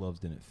because the gloves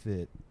didn't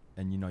fit.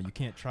 And you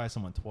can't try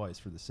someone twice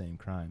for the same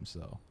crime.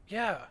 So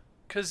Yeah,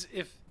 because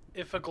if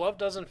a glove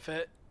doesn't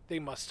fit, they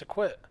must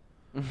acquit.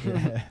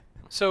 yeah,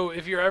 So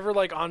if you're ever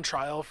like on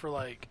trial for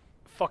like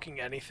fucking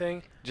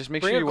anything, Just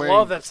make bring sure a you're glove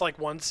wearing. that's like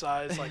one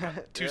size,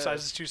 like two Yeah.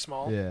 sizes too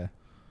small. yeah.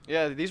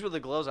 Yeah, these were the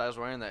gloves I was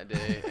wearing that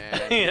day,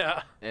 and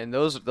Yeah. and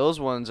those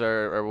ones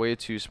are way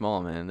too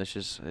small, man. That's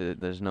just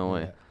there's no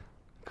way. Yeah.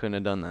 Couldn't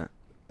have done that.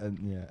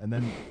 And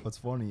then what's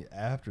funny,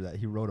 after that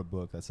he wrote a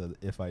book that said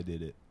 "If I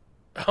Did It."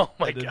 Oh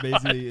my And it god.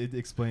 basically it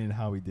explained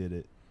how he did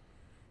it,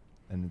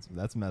 and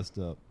that's messed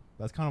up.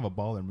 That's kind of a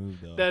baller move,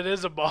 though. That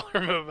is a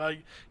baller move,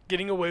 like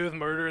getting away with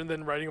murder and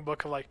then writing a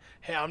book of like,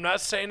 hey, I'm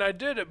not saying I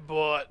did it,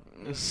 but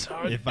this is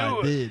how If I do I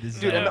it. did, this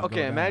is Dude, how it would okay,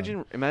 go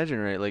down. imagine,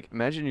 right? Like,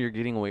 imagine you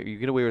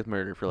get away with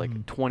murder for like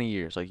Mhm. 20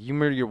 years. Like, you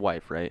murder your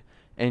wife, right?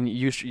 And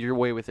you're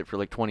away with it for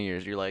like 20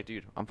 years. You're like,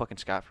 dude, I'm fucking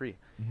scot free.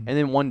 Mhm. And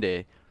then one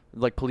day,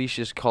 like, police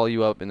just call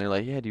you up and they're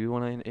like, yeah, do you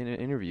want to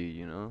interview you?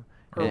 You know?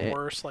 Or And-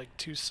 worse, like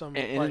to some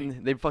And, like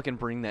and they fucking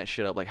bring that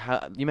shit up. Like,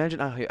 how you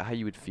imagine how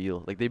you would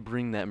feel? Like, they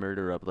bring that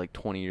murder up like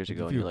 20 years Would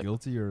ago, you and feel you're like,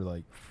 guilty or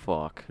like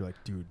fuck. you're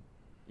like, dude?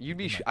 You'd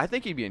be. Am I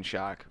think you'd be in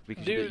shock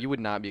because Dude. you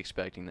would not be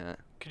expecting that.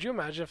 could you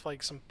imagine if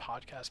like some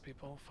podcast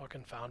people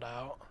fucking found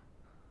out?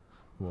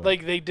 What?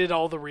 Like they did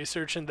all the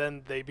research and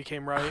then they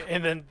became right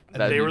and then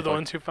That'd they be were the fuck-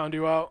 ones who found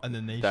you out. and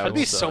then they That I'd would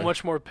be show- so suck.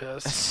 much more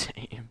pissed.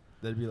 Same.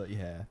 They'd be like,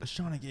 yeah, the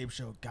Sean and Gabe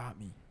show got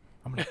me.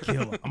 I'm gonna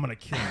kill him. I'm gonna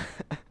kill him.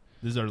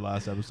 This is our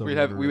last episode. We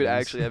whatever would it is.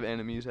 actually have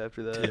enemies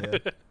after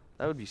that. Yeah.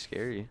 That would be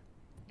scary.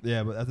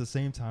 Yeah, but at the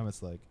same time,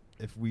 it's like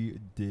if we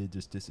did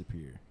just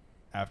disappear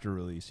after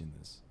releasing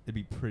this, it'd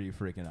be pretty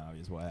freaking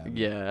obvious what happened.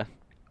 Yeah.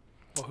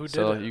 Well, who did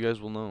So it? you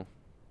guys will know.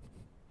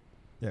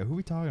 Yeah, who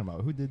we talking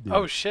about? Who did do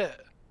Oh it? shit.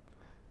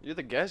 You're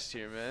the guest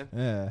here, man.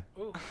 Yeah,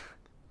 Ooh.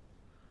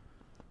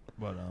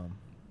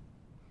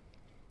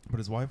 but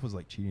his wife was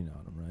like cheating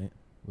on him, right?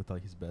 With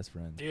like his best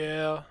friend.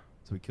 Yeah.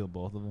 So he killed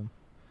both of them.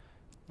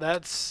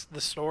 That's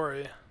the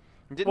story.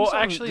 Didn't Well,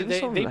 something- actually, didn't they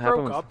something happen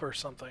broke with- up or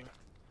something.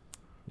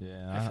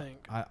 Yeah, I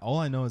think. all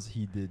I know is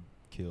he did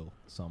kill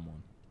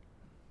someone.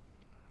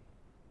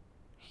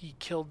 He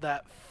killed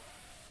that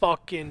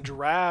fucking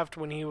draft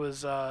when he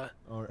was Or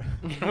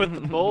with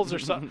the Bulls or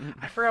something.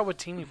 I forgot what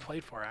team he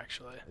played for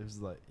actually. it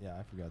was like, yeah,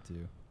 I forgot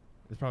too.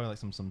 It's probably like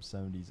some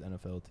 70s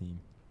NFL team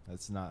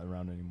that's not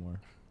around anymore.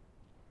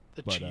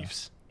 The But,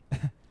 Chiefs.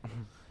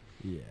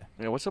 Yeah,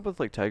 Yeah, what's up with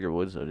like Tiger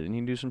Woods though? Didn't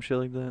he do some shit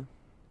like that?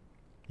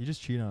 he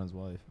just cheated on his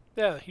wife.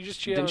 Yeah, he just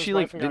cheated on Didn't his she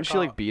wife like? and got Didn't she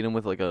like caught. beat him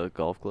with like a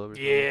golf club? Or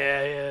something?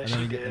 Yeah, And she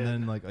then, did. and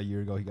then like a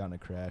year ago, he got in a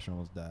crash and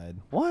almost died.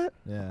 What?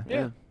 Yeah.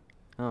 Yeah.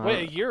 Oh,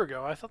 Wait, a year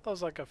ago? I thought that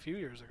was like a few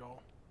years ago.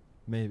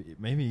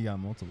 Maybe he got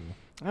multiple.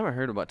 I haven't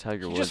heard about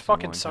Tiger He Woods. just in a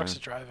fucking long sucks time.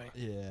 at driving.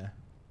 Yeah.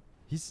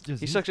 He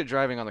Sucks at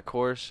driving on the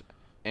course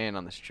and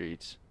on the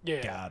streets.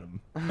 Yeah. got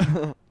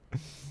him.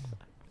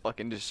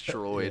 Fucking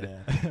destroyed.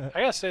 Yeah. I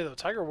gotta say though,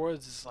 Tiger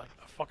Woods is like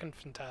a fucking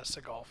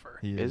fantastic golfer.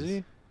 He Is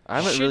he? I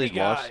haven't really Shitty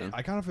guy. watched him.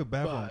 I kind of feel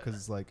bad for him But-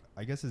 because like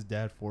I guess his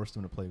dad forced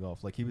him to play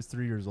golf. Like he was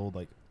 3 years old,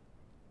 like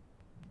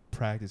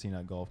practicing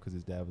at golf because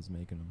his dad was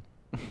making him.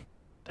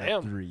 At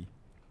Damn. 3.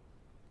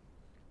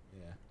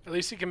 Yeah. At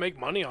least he can make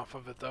money off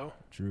of it though.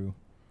 True.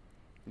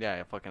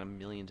 Yeah, fucking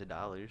millions of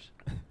dollars.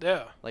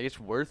 Yeah. Like it's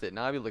worth it.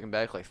 Now I'd be looking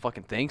back like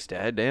fucking thanks,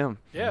 Dad. Damn.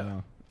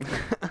 Yeah.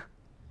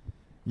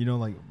 You know,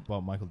 like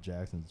about Michael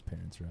Jackson's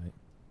parents, right?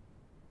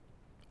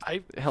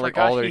 I Hell, like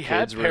forgot all their he had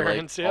kids were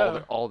parents. like Yeah.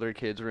 all their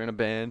kids were in a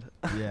band.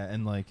 Yeah,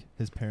 and like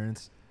his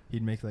parents,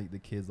 he'd make like the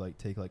kids like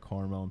take like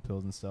hormone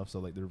pills and stuff, so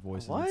like their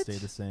voices would What? stay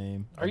the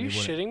same. Are and you they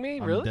wouldn't- shitting me?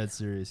 I'm Really? dead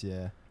serious,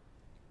 yeah.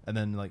 And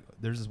then like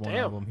there's this one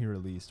Damn. album he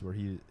released where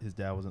his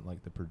dad wasn't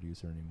like the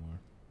producer anymore,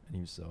 and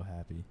he was so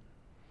happy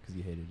because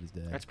he hated his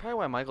dad. That's probably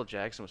why Michael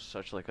Jackson was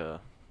such like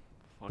a.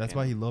 That's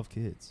why he loved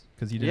kids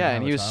because he didn't. Yeah, have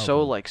and a he was so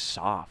childhood. like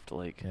soft.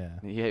 Like Yeah.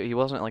 he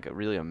wasn't like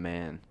really a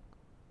man.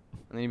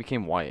 And then he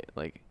became white.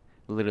 Like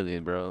literally,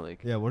 bro.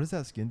 Like Yeah, what is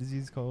that skin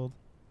disease called?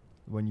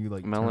 When you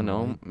like turn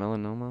melanoma. white?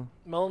 Melanoma.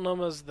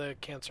 Melanoma's the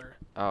cancer.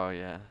 Oh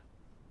yeah.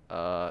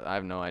 I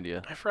have no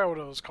idea. I forgot what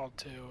it was called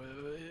too.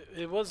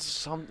 It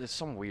was It's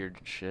some weird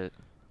shit.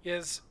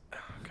 yes. Oh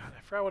God,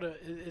 I forgot what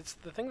it's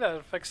the thing that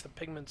affects the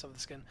pigments of the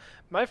skin.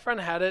 My friend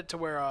had it to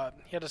where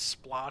he had a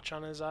splotch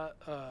on his eye,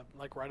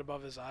 like right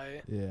above his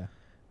eye, Yeah,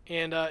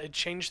 and it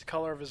changed the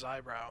color of his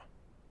eyebrow.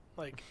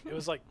 Like it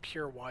was like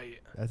pure white.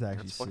 that's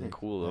actually That's fucking sick.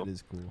 cool, though. That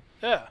is cool.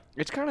 Yeah.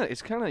 It's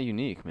kind of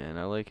unique, man.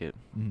 I like it.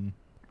 Hmm.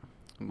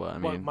 But I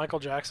What, mean, Michael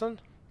Jackson?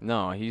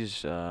 no,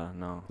 he's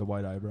no. The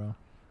white eyebrow.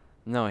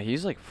 No,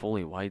 he's like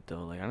fully white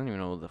though. Like I don't even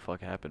know what the fuck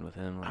happened with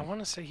him. Like, I want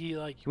to say he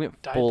like he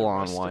went dyed full the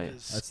on rest white. of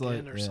his That's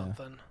skin like- or yeah.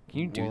 something. Can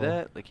you do Whoa.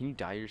 that? Like, can you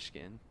dye your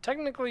skin?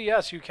 Technically,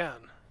 yes, you can.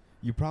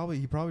 He probably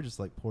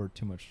just like poured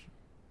too much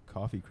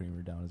coffee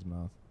creamer down his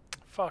mouth.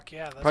 Fuck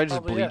yeah, that's Probably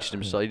just it. bleached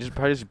himself. He just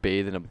probably just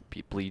bathed in a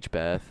bleach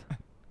bath.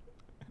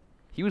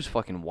 He was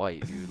fucking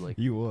white, dude. Like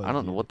He was. I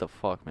don't know dude. what the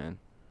fuck, man.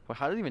 Well,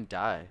 how did he even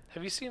die?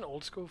 Have you seen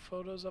old school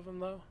photos of him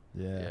though?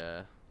 Yeah.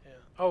 Yeah. Yeah.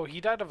 Oh,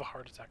 he died of a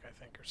heart attack, I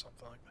think, or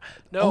something like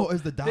that. No. Oh, it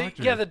was the they-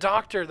 doctor. yeah, the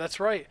doctor. That's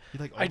right. He,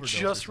 like, I overdosed or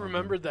just something.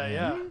 remembered that.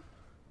 Yeah.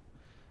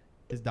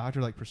 His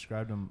doctor like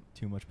prescribed him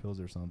too much pills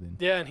or something.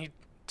 Yeah, and he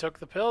took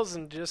the pills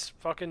and just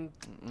fucking.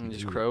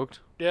 Just Dude. croaked.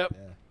 Yep. Yeah.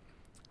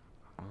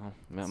 Oh,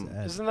 man.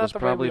 Sad. Isn't Was that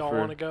the way probably we all for-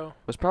 want to go?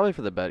 Was probably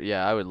for the better.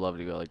 Yeah, I would love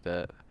to go like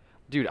that.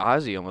 Dude,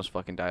 Ozzy almost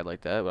fucking died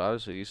like that, but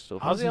obviously he's still.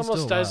 How's Ozzy he almost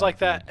still dies alive, like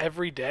that dude?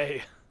 every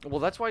day. Well,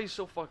 that's why he's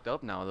so fucked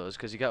up now, though, is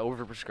because he got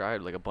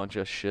overprescribed like a bunch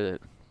of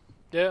shit.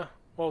 Yeah.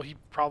 Well, he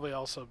probably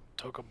also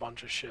took a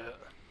bunch of shit.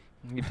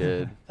 He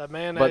did. That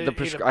man. But ate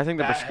a I think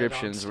the bat head on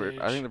prescriptions were. I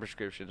stage. think the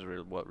prescriptions were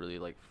what really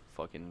like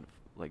fucking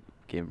like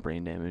gave him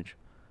brain damage,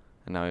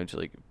 and now he's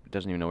like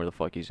doesn't even know where the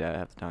fuck he's at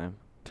half the time.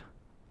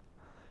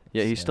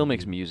 Yeah, he still Sad,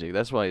 makes dude. music.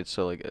 That's why it's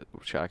so like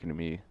shocking to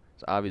me.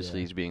 So obviously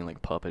Yeah. he's being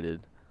like puppeted.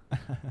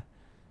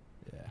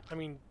 Yeah. I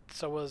mean,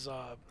 so was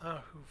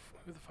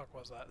who the fuck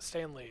was that?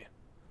 Stan Lee.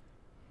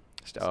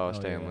 Oh, Oh,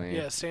 Stanley.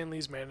 Yeah, Stan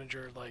Lee's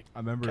manager like I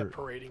remember kept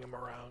parading him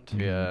around. Mhm.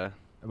 Yeah.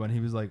 when he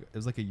was like, it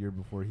was like a year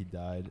before he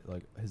died.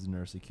 Like his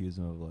nurse accused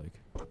him of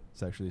like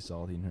sexually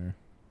assaulting her,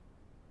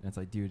 and it's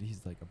like, dude,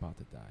 he's like about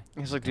to die.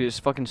 He's like, dude, it's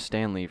fucking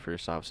Stanley.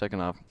 First off, second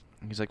off,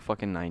 he's like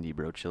fucking 90,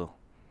 bro. Chill.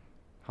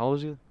 How old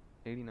was he?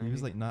 89. He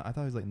was like, I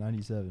thought he was like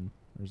 97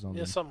 or something.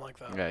 Yeah, something like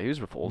that. Yeah, he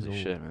was old He's as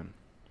old. shit, man.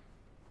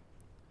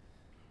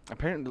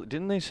 Apparently,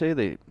 didn't they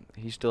say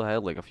he still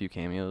had like a few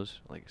cameos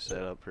like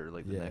set up for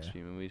like the next Yeah.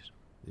 few movies?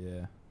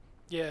 Yeah.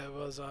 Yeah, it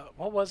was.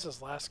 What was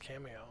his last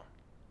cameo?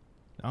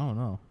 I don't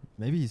know.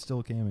 Maybe he's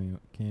still cameo.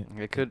 Can't.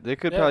 They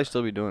could Yeah. probably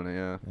still be doing it.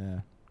 Yeah. Yeah.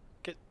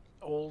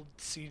 Old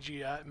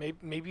CGI.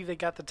 Maybe they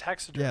got the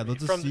taxidermy Yeah, they'll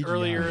just from CGI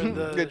earlier in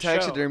the Good show.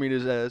 taxidermied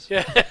his ass.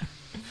 Yeah.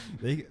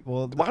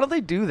 Well, Why do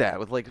they do that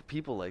with like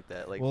people like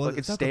that? Like well, fucking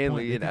it's not the point.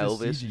 Stanley They and can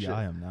just Elvis. and CGI shit.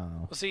 him now.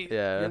 Well, see,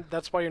 Yeah.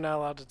 that's why you're not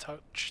allowed to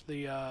touch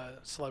the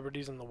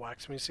celebrities in the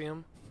wax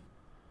museum.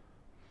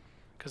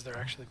 Because they're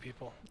actually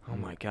people. Oh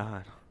my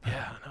god.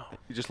 Yeah, I know.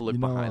 You just look You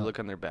know, behind, look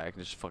on their back,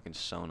 and just fucking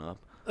sewn up.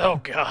 Oh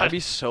That'd God. be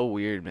so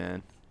weird,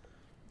 man.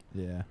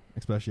 Yeah,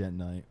 especially at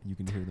night, you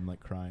can hear them like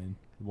crying,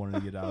 wanting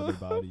to get out of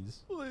their bodies.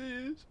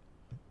 Please.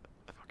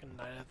 Fucking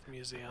night at the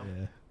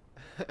museum.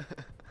 Yeah.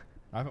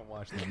 I haven't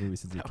watched that movie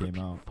since it That would came be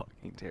out.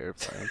 fucking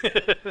terrifying.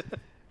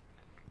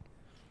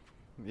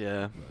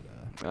 Yeah.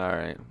 But All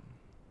right.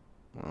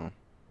 Well,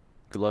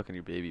 good luck on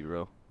your baby,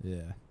 bro.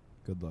 yeah,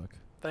 good luck.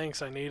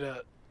 Thanks, I need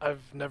it.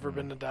 I've never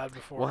been a dad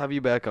before. We'll have you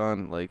back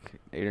on like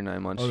 8 or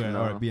 9 months Okay, from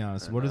now. all right. Be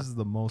honest. and, What is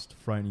the most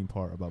frightening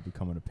part about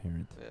becoming a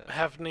parent? Yeah.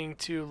 having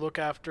to look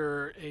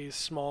after a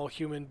small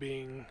human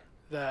being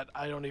that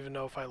I don't even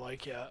know if I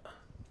like yet.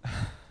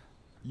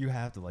 You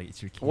have to like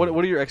it's your kid. What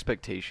are your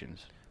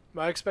expectations?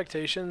 My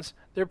expectations,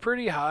 they're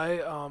pretty high.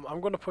 I'm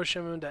going to push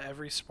him into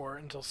every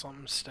sport until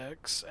something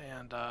sticks.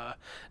 And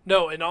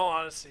no, in all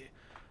honesty,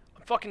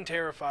 I'm fucking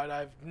terrified. I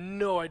have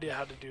no idea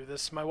how to do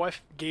this. My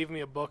wife gave me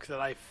a book that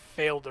I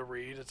failed to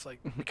read. It's like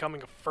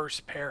becoming a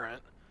first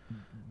parent.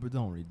 But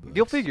don't read books.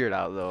 You'll figure it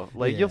out though.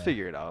 Like you'll Yeah.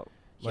 figure it out.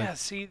 Like, yeah,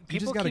 see, just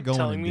people gotta keep go in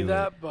telling and me do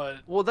that, it. but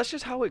Well, that's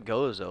just how it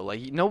goes though. Like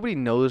nobody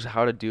knows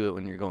how to do it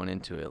when you're going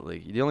into it.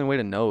 Like the only way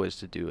to know is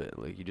to do it.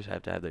 Like you just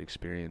have to have that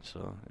experience.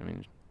 So I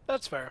mean,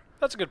 that's fair.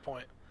 That's a good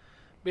point.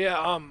 But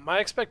yeah, my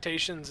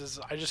expectations is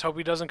I just hope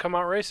he doesn't come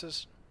out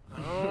racist.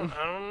 I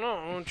don't know.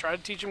 I'm gonna try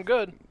to teach him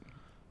good.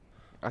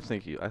 I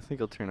think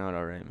it'll turn out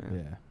all right,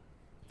 man. Yeah.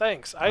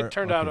 Thanks. I Alright,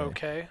 turned out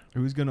okay. okay.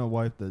 Who's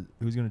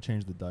gonna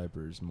change the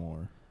diapers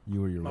more?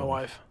 You or your My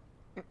wife.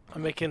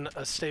 I'm making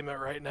a statement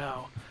right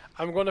now.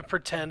 I'm going to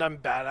pretend I'm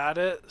bad at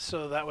it,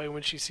 so that way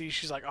when she sees,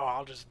 she's like, "Oh,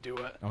 I'll just do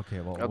it." Okay,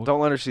 well, Don't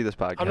let her see this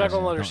podcast. I'm not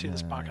going to let her don't- see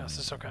this yeah, podcast.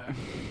 It's okay.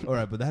 All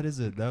right, but that was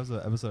an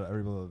episode of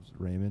Everybody Loves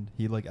Raymond.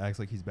 He like acts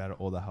like he's bad at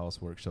all the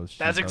housework, so she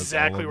That's does all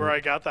exactly of where it. I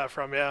got that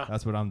from. Yeah.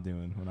 That's what I'm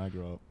doing when I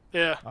grow up.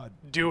 Yeah. Uh,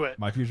 Do it.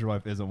 My future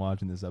wife isn't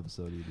watching this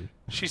episode either.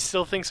 She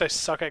still thinks I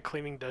suck at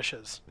cleaning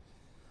dishes.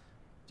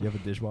 Do you have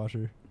a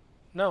dishwasher?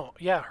 No.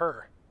 Yeah,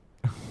 her.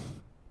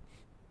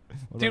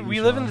 What Dude, about we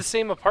you, live in Sean? the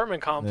same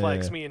apartment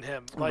complex, Yeah. me and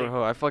him. Like,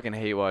 Bro, I fucking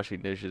hate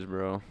washing dishes,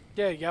 bro.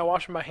 yeah, you gotta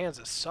wash my hands.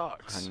 It I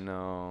sucks.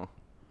 know.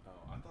 Oh,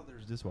 I thought there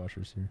was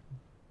dishwashers here.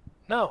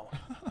 No.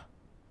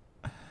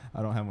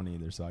 I don't have one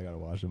either, so I gotta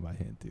wash them by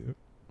hand too.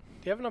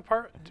 Do you have an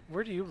apartment?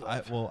 Where do you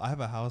live? I have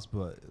a house,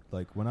 but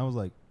like when I was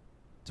like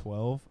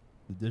 12,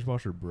 the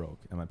dishwasher broke,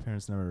 and my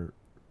parents never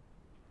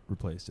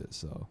replaced it.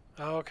 So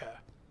Oh, okay.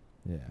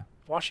 yeah,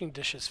 Washing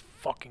dishes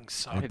fucking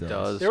suck. It does.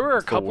 does. There were a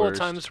It's the couple of worst.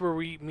 times where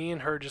me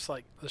and her just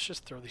like, let's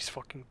just throw these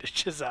fucking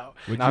dishes out.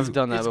 I've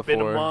done that It's before.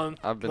 been a month.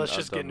 I've Let's I've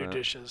just get done new that.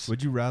 dishes.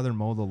 Would you rather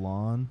mow the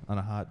lawn on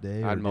a hot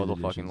day? Or I'd do mow the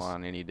the fucking dishes?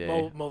 lawn any day.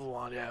 Mow the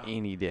lawn, yeah.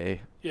 Any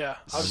day. Yeah.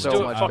 I was So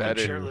doing much fucking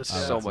better. shirtless. I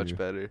Yeah. So like much to.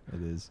 better.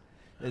 It is,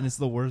 and it's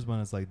the worst when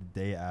it's like the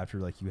day after,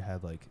 like you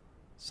had like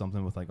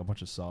something with like a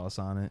bunch of sauce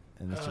on it,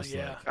 and it's just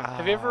yeah. like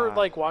Have you ever Ah.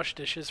 like washed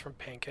dishes from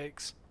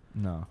pancakes?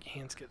 no. Your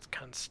hands get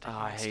kind of sticky. Oh,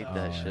 I and hate stuff.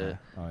 that Oh, shit. yeah.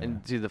 Oh, yeah.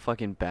 And dude, the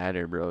fucking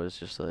batter, bro, is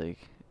just like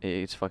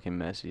it's fucking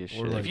messy as Or,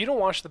 shit. like- If you don't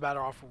wash the batter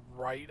off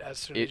right as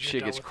soon as it you're shit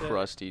done gets with it,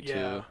 crusty yeah.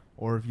 too.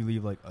 Or if you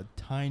leave like a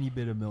tiny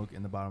bit of milk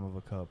in the bottom of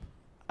a cup.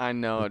 I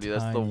know, A dude.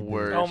 That's the tiny bit.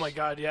 worst. Oh my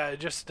god, yeah, it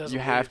just doesn't.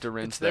 You have leave. to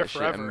rinse It's there that shit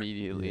forever.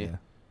 immediately. Yeah.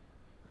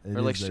 It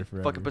Or like is there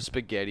forever. fucking put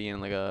spaghetti in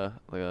like a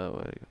Like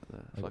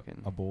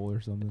fucking a bowl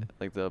or something.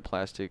 like the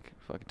plastic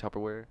fucking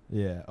Tupperware.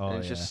 Yeah. Oh and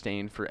it's yeah. just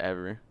stained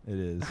forever. It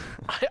is.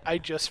 I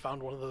just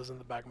found one of those in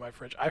the back of my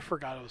fridge. I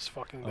forgot it was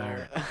fucking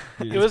there.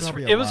 Dude, It it's was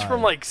probably it was from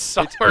alive. like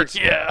summer. it's-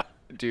 yeah.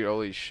 Dude,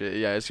 holy shit.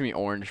 Yeah, it's gonna be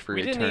orange for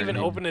We didn't even eternity.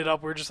 open it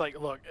up. We are just like,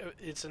 look,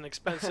 it's an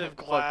expensive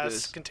Fuck glass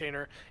this.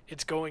 container.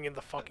 It's going in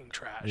the fucking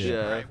trash.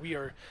 Yeah.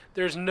 Right?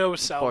 There's no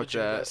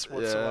salvaging that, this yeah.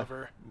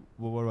 whatsoever.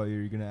 Well, what about you?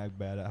 Are you gonna act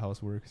bad at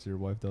housework because your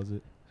wife does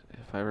it?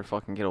 If I ever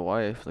fucking get a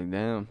wife, like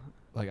damn.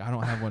 Like I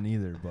don't have one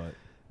either, but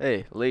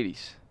Hey,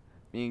 ladies,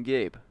 me and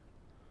Gabe,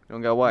 we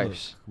don't got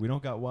wives. look, we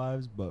don't got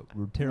wives, but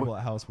we're terrible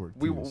at housework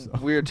We too. So.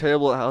 we are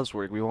terrible at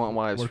housework. We want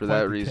wives We're for quite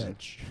that the reason.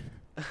 catch,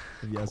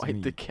 if you ask Quite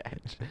me. the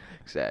catch.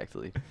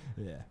 Exactly.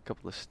 Yeah.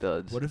 Couple of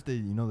studs. What if you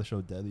know the show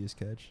Deadliest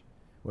Catch?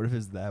 What if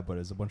it's that, but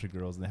it's a bunch of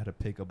girls and they had to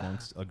pick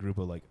amongst a group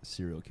of like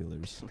serial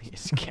killers?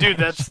 Dude,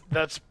 that's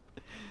There's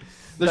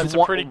that's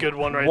a pretty good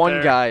one right One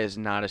there. guy is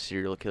not a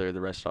serial killer.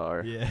 The rest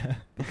are. Yeah.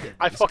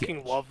 I Deadliest fucking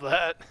Catch. love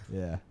that.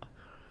 Yeah.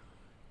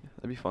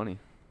 That'd be funny.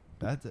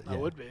 That's I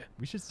would be.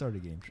 We should start a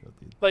game show,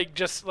 dude. Like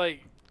just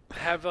like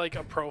have like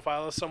a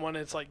profile of someone.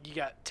 It's like you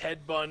got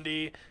Ted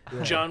Bundy,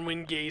 Yeah. John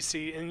Wayne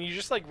Gacy, and you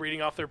just like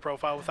reading off their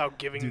profile without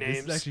giving Dude,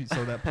 names. this is actually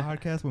so that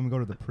podcast when we go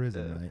to the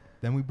prison, right?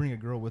 Then we bring a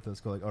girl with us.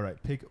 Go like, all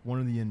right, pick one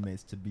of the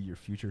inmates to be your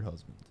future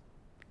husband.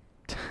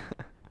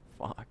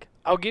 Fuck.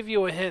 I'll give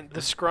you a hint.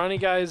 The scrawny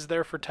guy is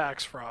there for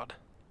tax fraud.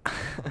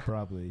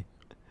 Probably.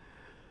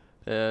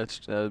 Yeah,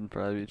 that'd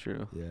probably be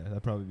true. Yeah,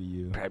 that'd probably be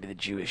you. Probably the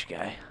Jewish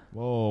guy.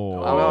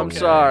 Whoa. I'm Okay.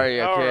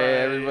 sorry. Okay, All right.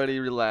 everybody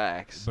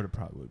relax. But it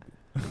probably would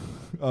be.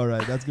 All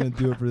right, that's gonna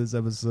do it for this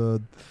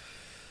episode.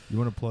 You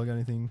want to plug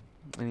anything?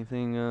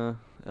 Anything else?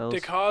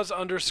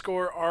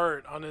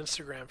 Decause_art on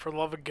Instagram. For the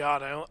love of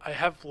God, I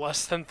have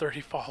less than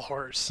 30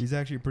 followers. He's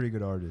actually a pretty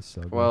good artist.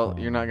 So go Well,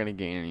 follow you're not him. gonna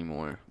gain any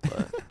more.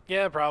 But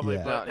Yeah, probably.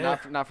 Yeah.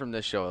 But not from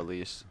this show at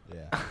least.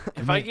 Yeah.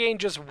 if I gain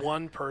just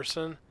one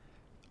person,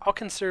 I'll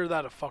consider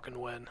that a fucking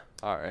win.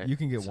 All right. You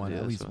can get Let's one, do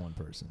at this least one. one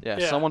person. Yeah,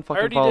 someone I fucking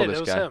already follow did. this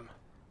It was guy. him.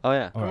 Oh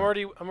yeah. All I'm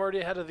right. already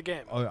ahead of the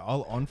game. Oh,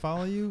 I'll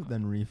unfollow you,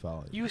 then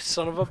refollow you. You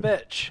son of a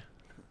bitch.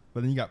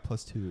 But then you got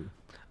 +2.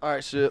 All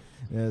right, so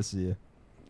Yeah, see ya.